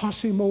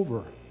toss him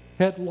over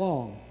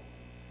headlong.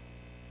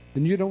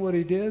 And you know what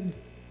he did?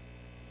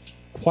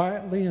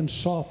 Quietly and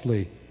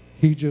softly,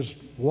 he just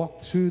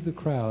walked through the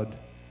crowd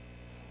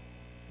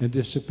and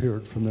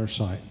disappeared from their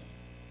sight.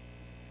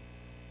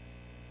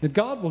 And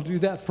God will do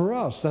that for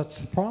us. That's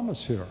the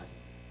promise here.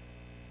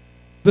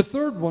 The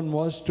third one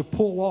was to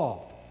pull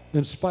off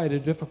in spite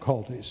of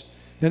difficulties.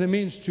 And it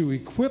means to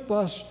equip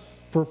us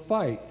for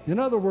fight. In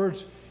other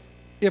words,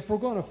 if we're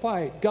going to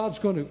fight, God's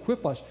going to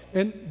equip us.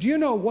 And do you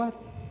know what?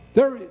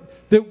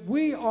 That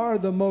we are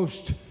the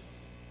most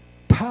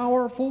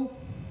powerful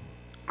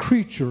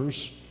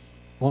creatures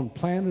on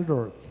planet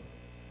Earth.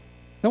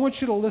 I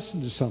want you to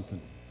listen to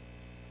something.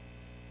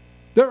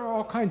 There are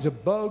all kinds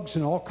of bugs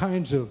and all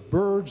kinds of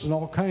birds and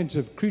all kinds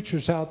of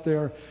creatures out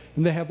there,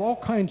 and they have all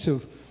kinds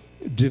of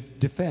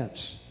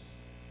defense.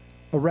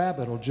 A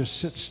rabbit will just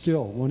sit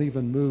still, won't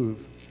even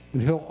move,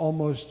 and he'll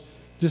almost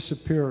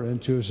disappear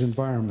into his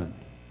environment.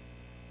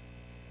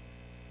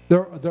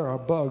 There are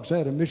bugs. I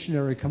had a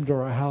missionary come to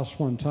our house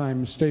one time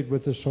and stayed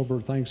with us over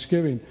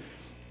Thanksgiving.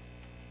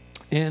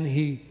 And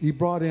he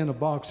brought in a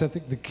box. I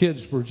think the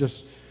kids were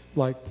just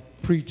like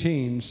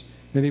preteens.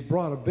 And he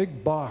brought a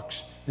big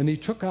box, and he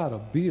took out a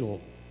beetle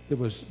that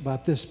was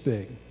about this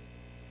big.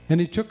 And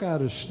he took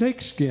out a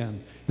snake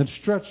skin and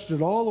stretched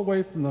it all the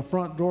way from the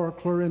front door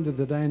clear into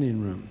the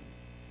dining room.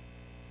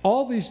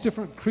 All these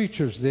different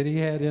creatures that he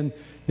had in,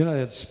 he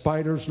had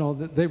spiders and all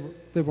that. They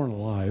weren't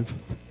alive.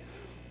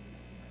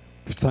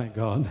 Thank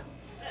God.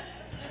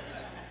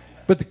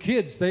 But the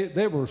kids,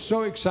 they were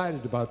so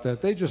excited about that.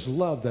 They just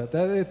loved that.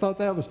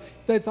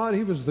 They thought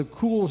he was the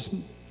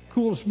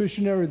coolest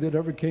missionary that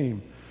ever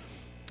came.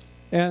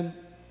 And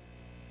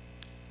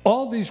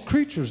all these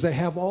creatures, they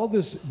have all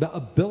the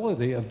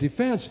ability of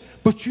defense.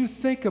 But you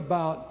think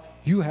about,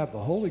 you have the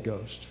Holy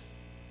Ghost.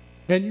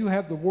 And you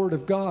have the Word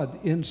of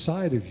God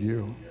inside of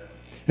you.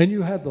 And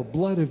you have the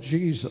blood of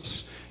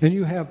Jesus. And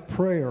you have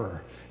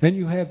prayer. And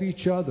you have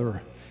each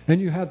other. And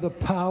you have the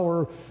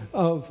power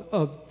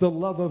of the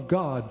love of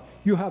God.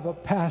 You have a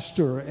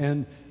pastor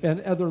and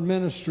other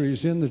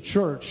ministries in the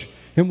church.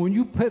 And when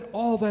you put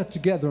all that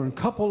together and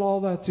couple all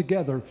that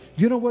together,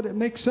 you know what it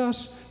makes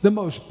us? The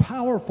most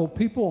powerful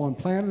people on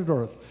planet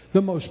Earth.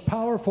 The most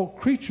powerful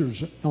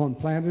creatures on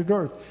planet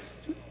Earth.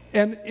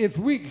 And if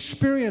we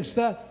experience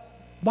that,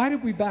 why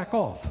did we back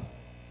off?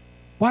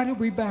 Why did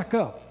we back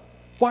up?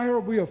 Why are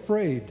we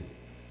afraid?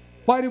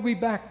 Why did we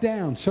back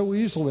down so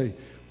easily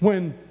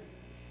when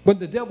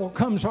the devil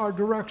comes our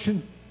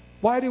direction?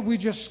 Why did we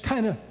just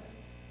kind of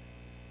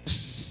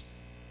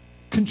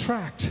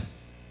contract?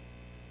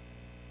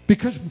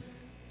 Because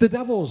the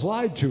devil has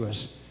lied to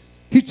us.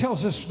 He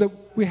tells us that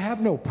we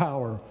have no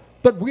power,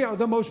 but we are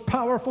the most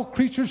powerful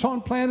creatures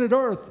on planet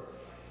Earth.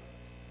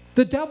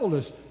 The devil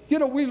is,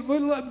 we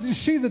love to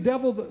see the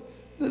devil.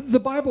 The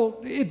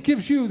Bible, it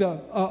gives you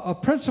a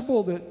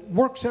principle that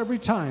works every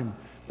time.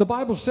 The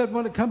Bible said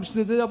when it comes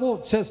to the devil,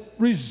 it says,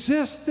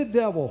 resist the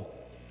devil.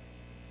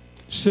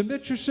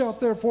 Submit yourself,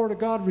 therefore, to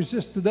God,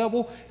 resist the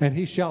devil, and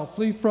he shall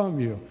flee from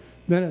you.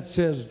 Then it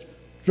says,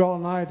 draw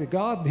nigh to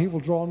God, and he will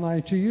draw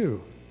nigh to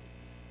you.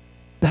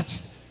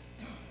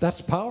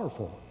 That's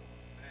powerful.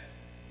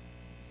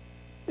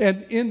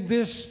 And in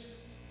this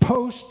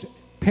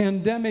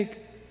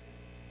post-pandemic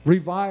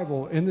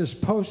revival, in this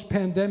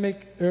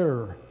post-pandemic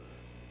era,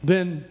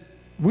 then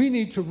we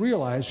need to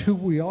realize who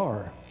we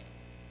are.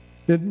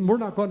 That we're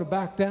not going to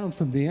back down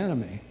from the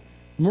enemy.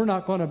 We're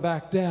not going to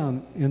back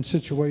down in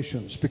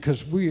situations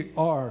because we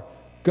are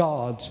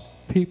God's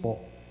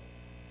people.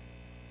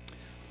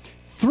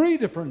 3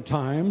 different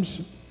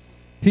times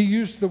he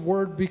used the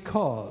word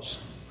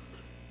because.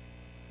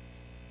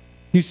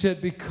 He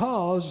said,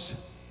 because,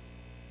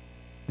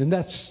 and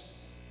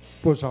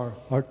was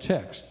our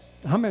text.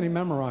 How many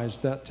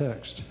memorized that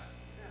text?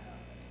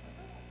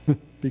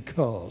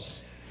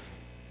 Because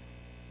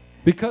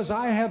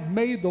I have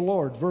made the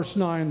Lord, verse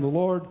 9, the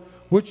Lord,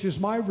 which is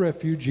my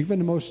refuge, even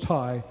the Most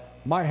High,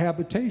 my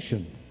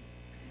habitation.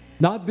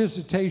 Not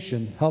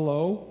visitation.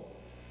 Hello?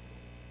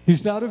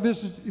 He's not a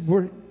visit.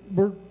 We're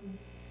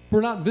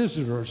not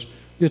visitors.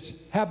 It's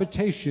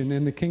habitation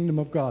in the kingdom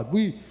of God.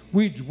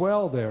 We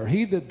dwell there.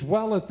 He that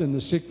dwelleth in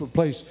the secret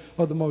place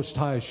of the Most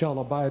High shall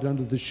abide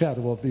under the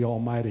shadow of the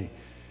Almighty.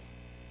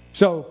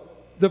 So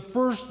the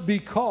first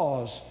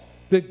because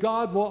that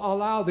God will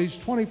allow these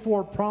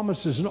 24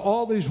 promises and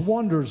all these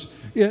wonders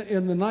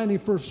in the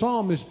 91st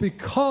Psalm is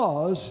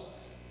because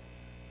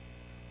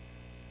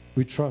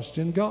we trust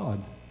in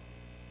God.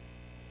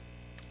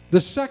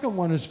 The second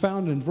one is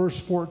found in verse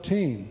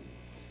 14.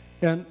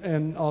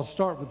 And I'll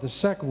start with the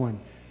second one.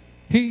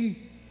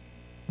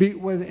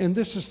 And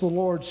this is the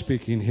Lord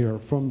speaking here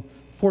from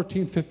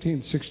 14,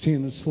 15,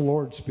 16. It's the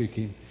Lord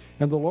speaking.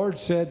 And the Lord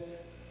said,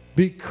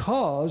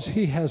 because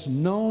he has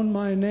known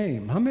my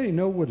name. How many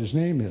know what his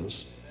name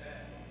is?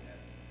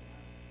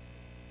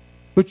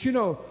 But you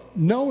know,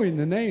 knowing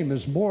the name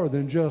is more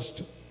than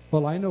just,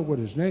 well, I know what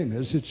his name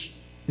is. It's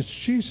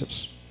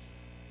Jesus.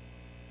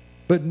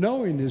 But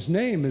knowing his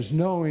name is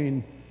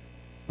knowing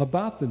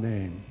about the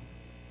name.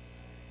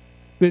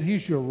 That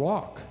he's your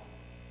rock.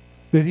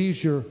 That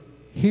he's your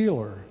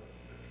healer.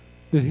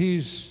 That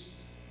he's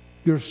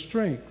your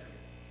strength.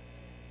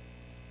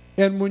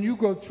 And when you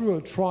go through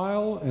a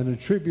trial and a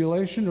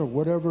tribulation or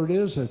whatever it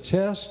is, a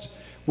test,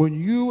 when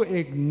you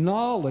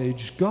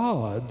acknowledge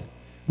God,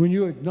 when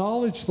you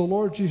acknowledge the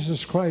Lord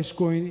Jesus Christ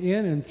going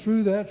in and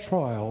through that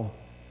trial,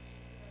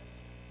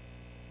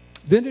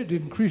 then it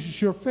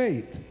increases your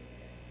faith.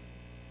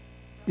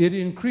 It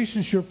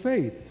increases your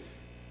faith.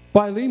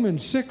 Philemon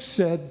 6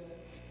 said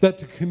that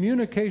the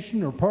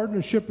communication or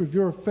partnership of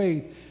your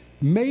faith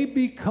may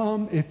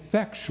become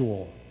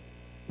effectual.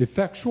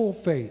 Effectual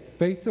faith,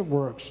 faith that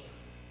works,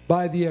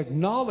 by the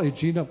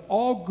acknowledging of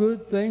all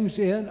good things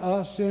in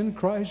us in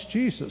Christ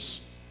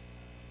Jesus.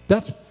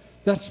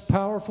 That's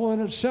powerful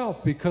in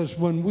itself, because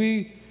when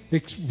we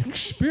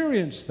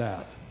experience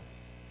that,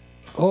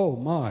 oh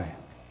my,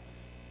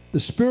 the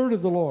Spirit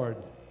of the Lord,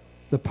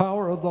 the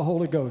power of the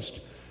Holy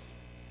Ghost,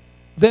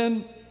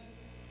 then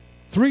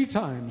 3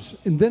 times,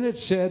 and then it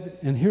said,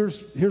 and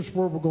here's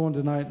where we're going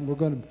tonight, and we're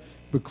going to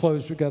be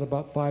closed. We've got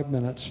about 5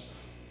 minutes.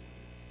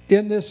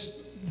 In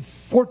this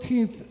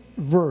 14th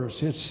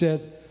verse, it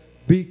said,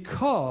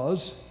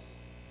 because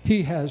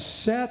he has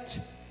set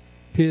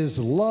his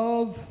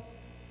love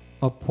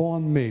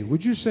upon me.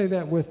 Would you say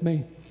that with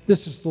me?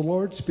 This is the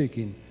Lord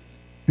speaking.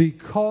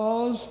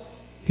 Because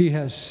he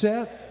has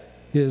set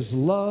his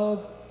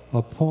love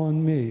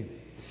upon me.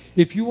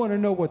 If you want to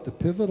know what the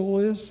pivotal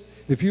is,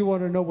 if you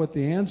want to know what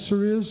the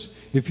answer is,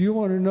 if you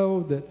want to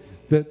know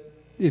that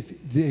if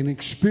an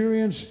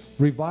experience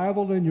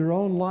revival in your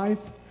own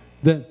life,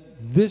 then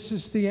this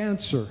is the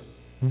answer.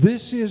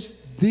 This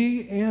is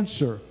the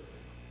answer.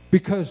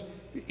 Because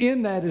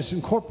in that is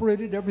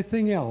incorporated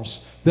everything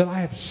else. That I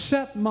have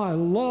set my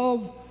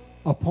love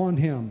upon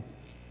him.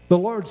 The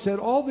Lord said,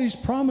 all these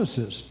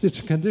promises,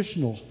 it's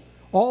conditionals.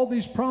 All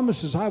these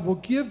promises I will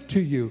give to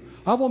you.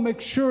 I will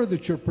make sure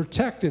that you're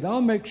protected. I'll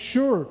make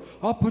sure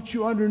I'll put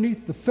you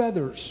underneath the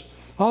feathers.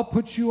 I'll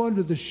put you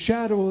under the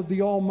shadow of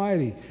the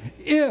Almighty.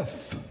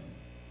 If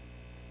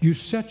you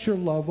set your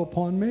love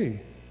upon me.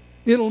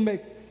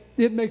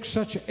 It makes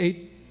such a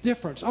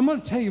difference. I'm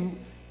going to tell you,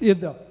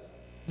 in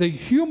the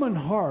human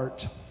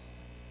heart,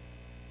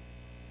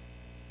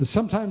 that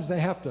sometimes they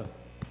have to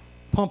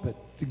pump it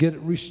to get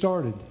it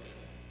restarted.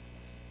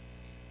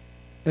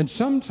 And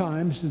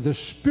sometimes the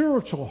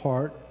spiritual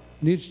heart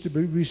needs to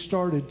be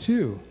restarted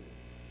too.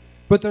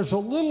 But there's a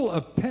little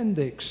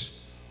appendix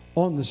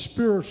on the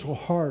spiritual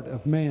heart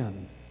of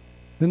man.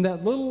 And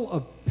that little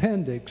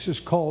appendix is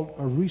called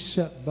a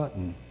reset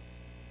button.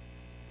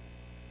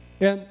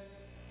 And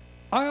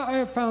I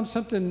have found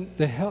something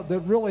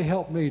that really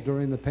helped me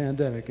during the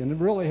pandemic, and it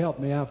really helped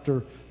me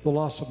after the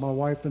loss of my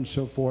wife and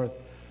so forth,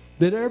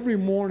 that every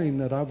morning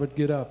that I would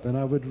get up and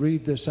I would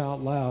read this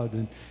out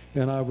loud,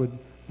 and I would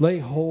lay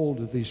hold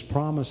of these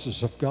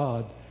promises of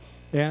God.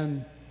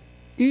 And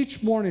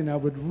each morning I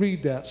would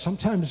read that.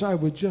 Sometimes I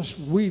would just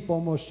weep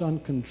almost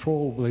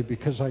uncontrollably,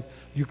 because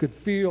you could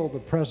feel the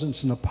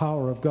presence and the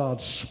power of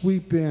God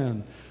sweep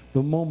in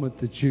the moment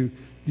that you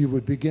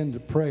would begin to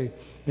pray,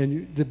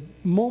 and the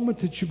moment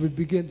that you would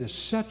begin to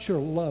set your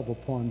love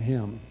upon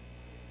him.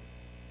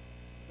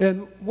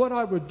 And what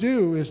I would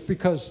do is,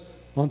 because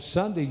on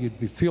Sunday you'd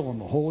be feeling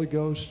the Holy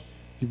Ghost,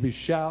 you'd be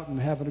shouting,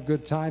 having a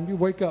good time. You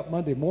wake up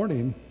Monday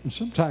morning, and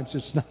sometimes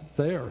it's not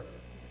there.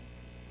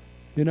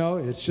 You know,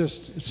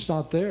 it's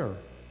not there.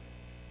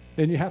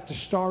 And you have to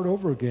start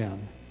over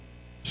again.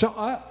 So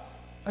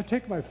I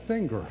take my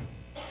finger.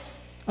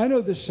 I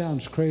know this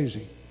sounds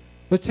crazy,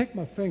 but take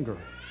my finger.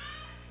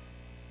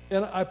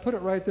 And I put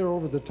it right there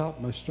over the top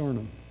of my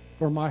sternum,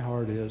 where my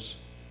heart is.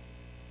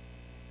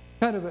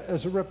 kind of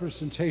as a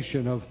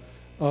representation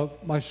of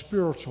my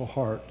spiritual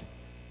heart.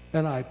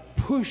 And I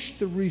push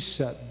the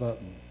reset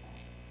button.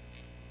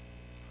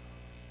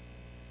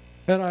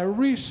 And I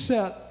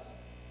reset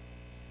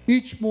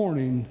each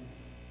morning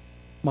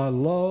my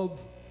love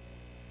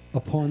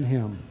upon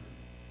Him.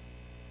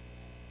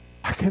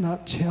 I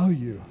cannot tell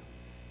you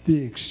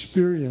the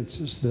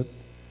experiences that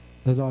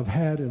I've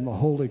had in the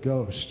Holy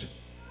Ghost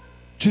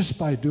just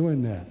by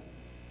doing that.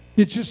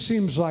 It just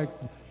seems like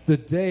the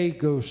day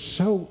goes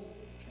so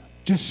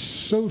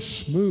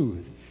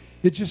smooth.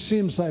 It just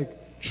seems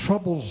like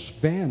troubles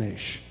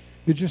vanish.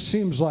 It just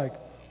seems like,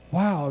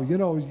 wow,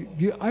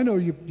 I know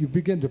you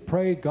begin to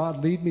pray,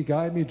 God, lead me,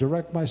 guide me,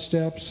 direct my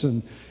steps,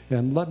 and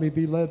let me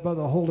be led by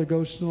the Holy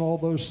Ghost and all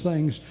those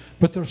things.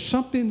 But there's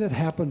something that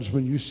happens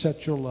when you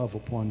set your love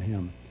upon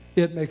Him.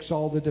 It makes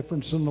all the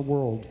difference in the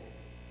world.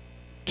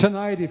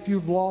 Tonight, if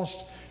you've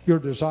lost your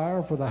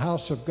desire for the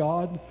house of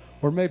God,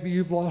 or maybe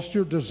you've lost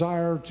your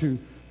desire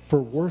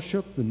for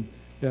worship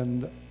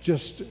and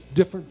just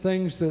different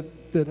things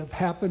that have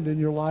happened in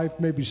your life,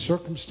 maybe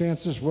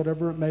circumstances,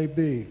 whatever it may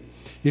be,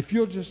 if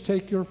you'll just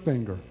take your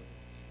finger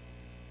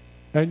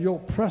and you'll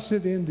press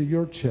it into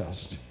your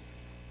chest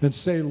and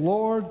say,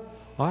 Lord,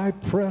 I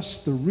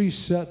press the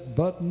reset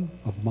button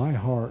of my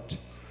heart,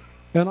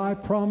 and I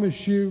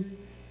promise you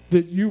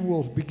that you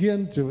will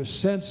begin to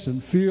sense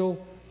and feel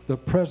the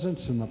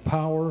presence and the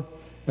power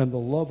and the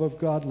love of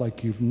God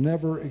like you've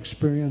never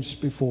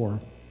experienced before.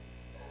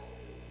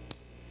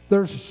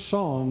 There's a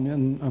song,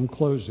 and I'm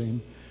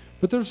closing,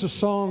 but there's a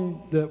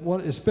song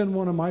it's been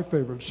one of my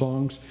favorite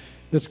songs.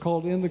 It's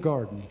called In the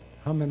Garden.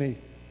 How many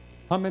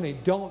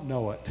don't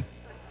know it?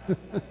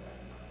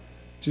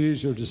 It's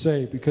easier to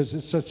say because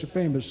it's such a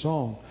famous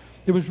song.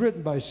 It was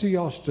written by C.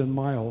 Austin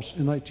Miles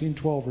in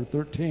 1912 or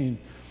 13.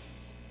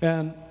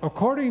 And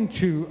according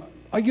to,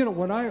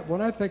 when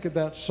I think of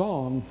that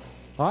song,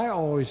 I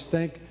always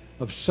think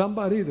of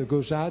somebody that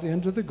goes out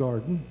into the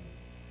garden.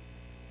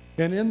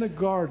 And in the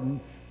garden,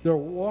 they're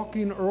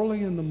walking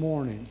early in the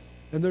morning,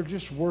 and they're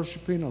just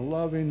worshiping and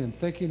loving and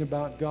thinking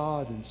about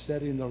God and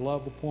setting their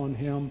love upon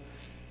Him.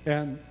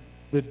 And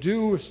the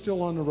dew is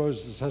still on the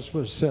roses. That's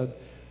what it said.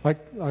 I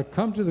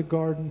come to the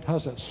garden.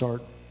 How's that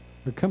start?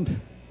 I come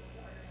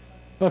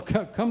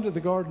to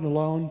the garden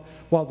alone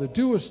while the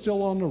dew is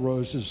still on the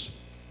roses.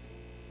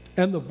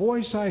 And the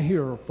voice I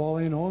hear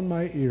falling on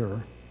my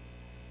ear,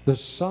 the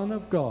Son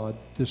of God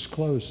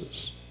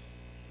discloses.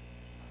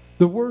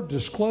 The word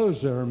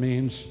disclose there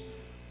means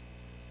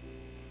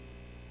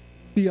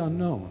the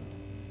unknown,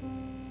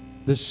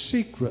 the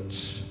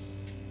secrets.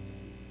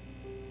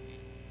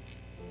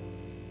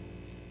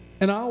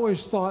 And I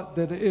always thought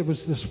that it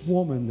was this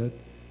woman that,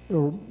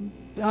 or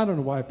I don't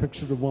know why I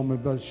pictured a woman,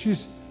 but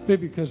she's,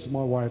 maybe because of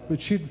my wife,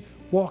 but she'd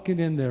walking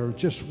in there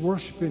just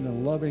worshiping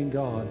and loving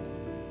God,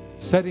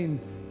 setting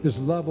His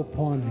love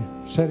upon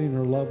Him, setting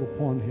her love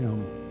upon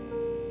Him.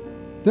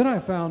 Then I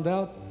found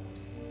out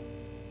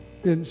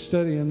in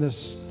studying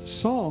this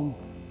song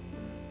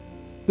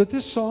that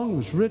this song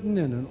was written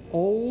in an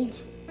old,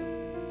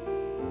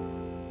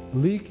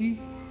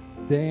 leaky,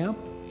 damp,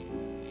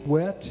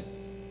 wet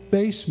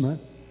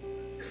basement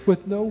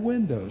with no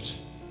windows.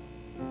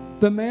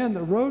 The man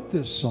that wrote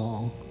this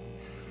song,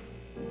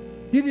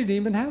 he didn't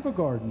even have a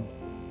garden.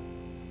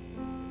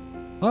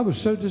 I was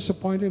so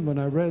disappointed when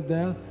I read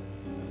that.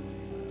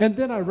 And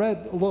then I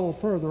read a little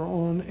further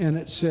on, and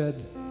it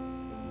said,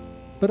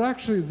 but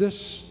actually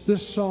this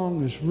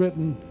song is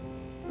written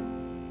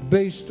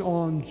based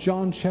on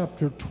John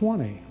chapter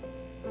 20.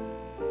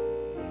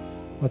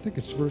 I think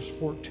it's verse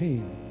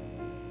 14,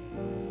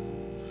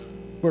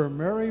 where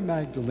Mary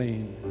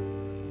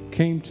Magdalene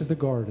came to the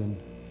garden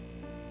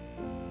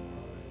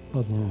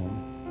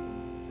alone.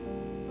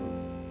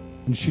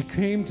 And she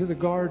came to the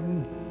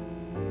garden,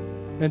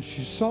 and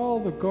she saw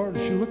the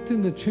garden. She looked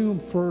in the tomb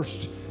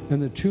first,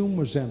 and the tomb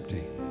was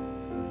empty.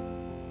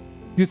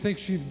 You think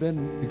she'd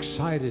been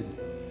excited.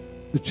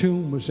 The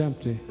tomb was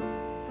empty.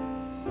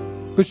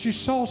 But she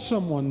saw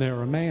someone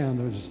there, a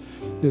man.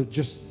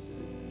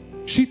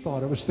 She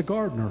thought it was the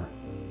gardener.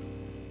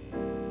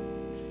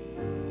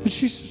 And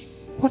she says,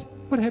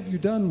 what have you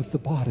done with the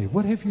body?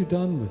 What have you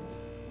done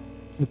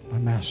with my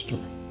master?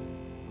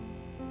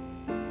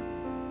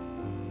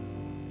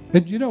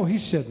 And he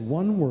said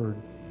one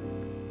word.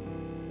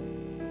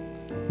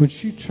 When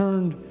she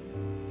turned,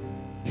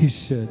 he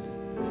said,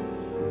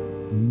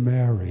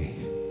 Mary.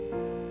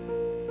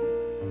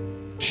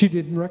 She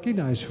didn't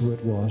recognize who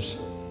it was.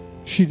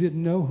 She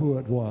didn't know who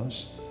it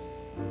was.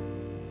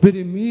 But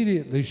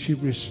immediately she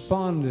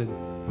responded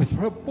with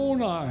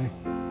Rabboni,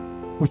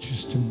 which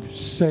is to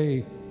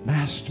say,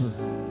 Master.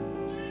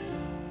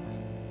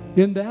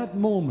 In that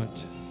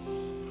moment,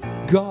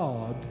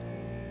 God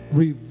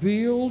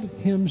revealed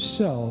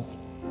Himself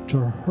to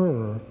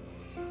her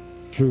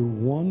through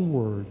one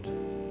word.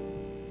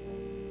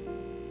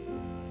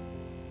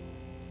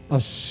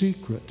 A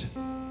secret.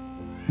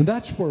 And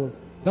that's where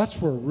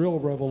real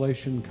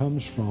revelation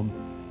comes from.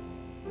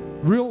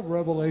 Real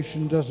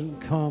revelation doesn't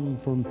come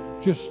from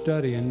just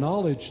study, and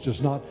knowledge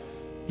does not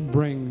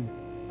bring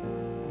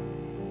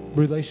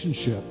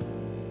relationship.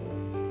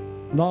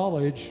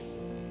 Knowledge,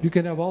 you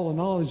can have all the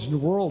knowledge in the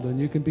world and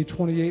you can be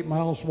 28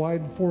 miles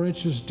wide and 4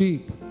 inches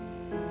deep.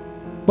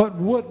 But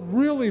what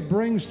really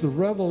brings the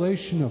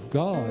revelation of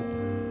God,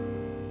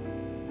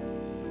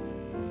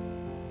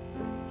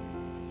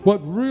 what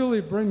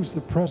really brings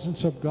the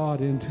presence of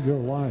God into your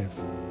life,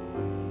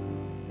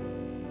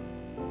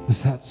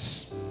 is that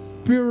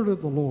Spirit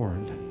of the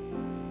Lord.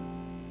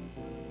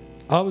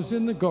 I was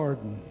in the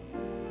garden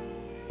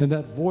and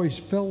that voice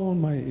fell on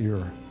my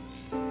ear.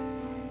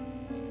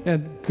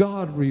 And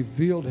God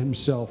revealed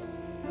himself.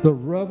 The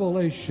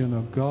revelation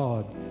of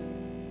God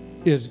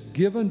is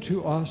given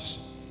to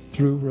us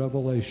through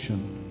revelation.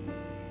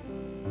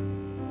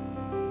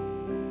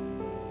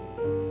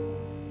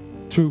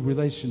 Through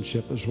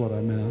relationship is what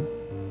I meant.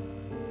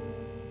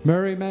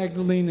 Mary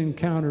Magdalene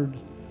encountered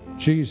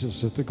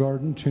Jesus at the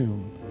garden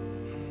tomb.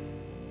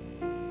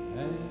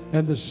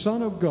 And the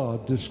Son of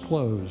God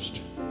disclosed,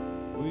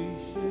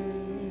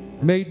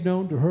 made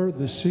known to her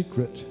the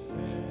secret.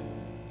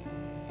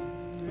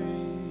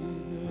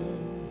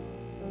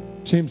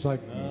 Seems like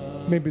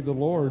maybe the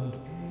Lord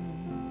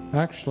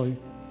actually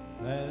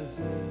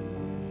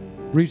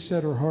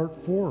reset her heart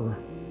for her.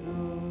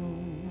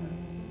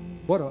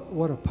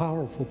 What a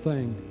powerful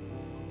thing.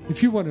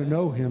 If you want to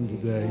know him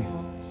today,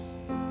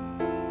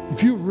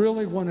 if you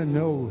really want to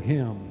know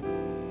him,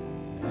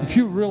 if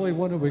you really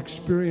want to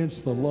experience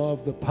the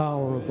love, the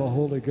power of the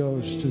Holy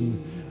Ghost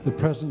and the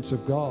presence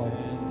of God,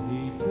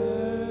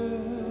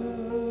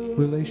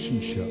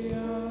 relationship.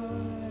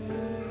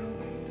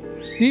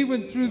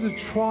 Even through the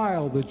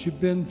trial that you've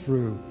been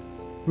through,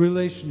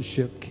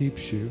 relationship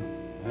keeps you.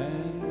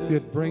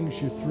 It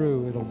brings you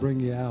through. It'll bring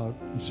you out.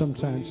 And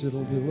sometimes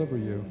it'll deliver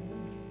you.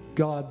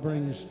 God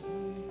brings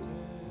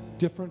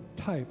different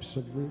types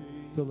of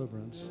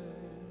deliverance.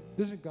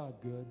 Isn't God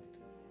good?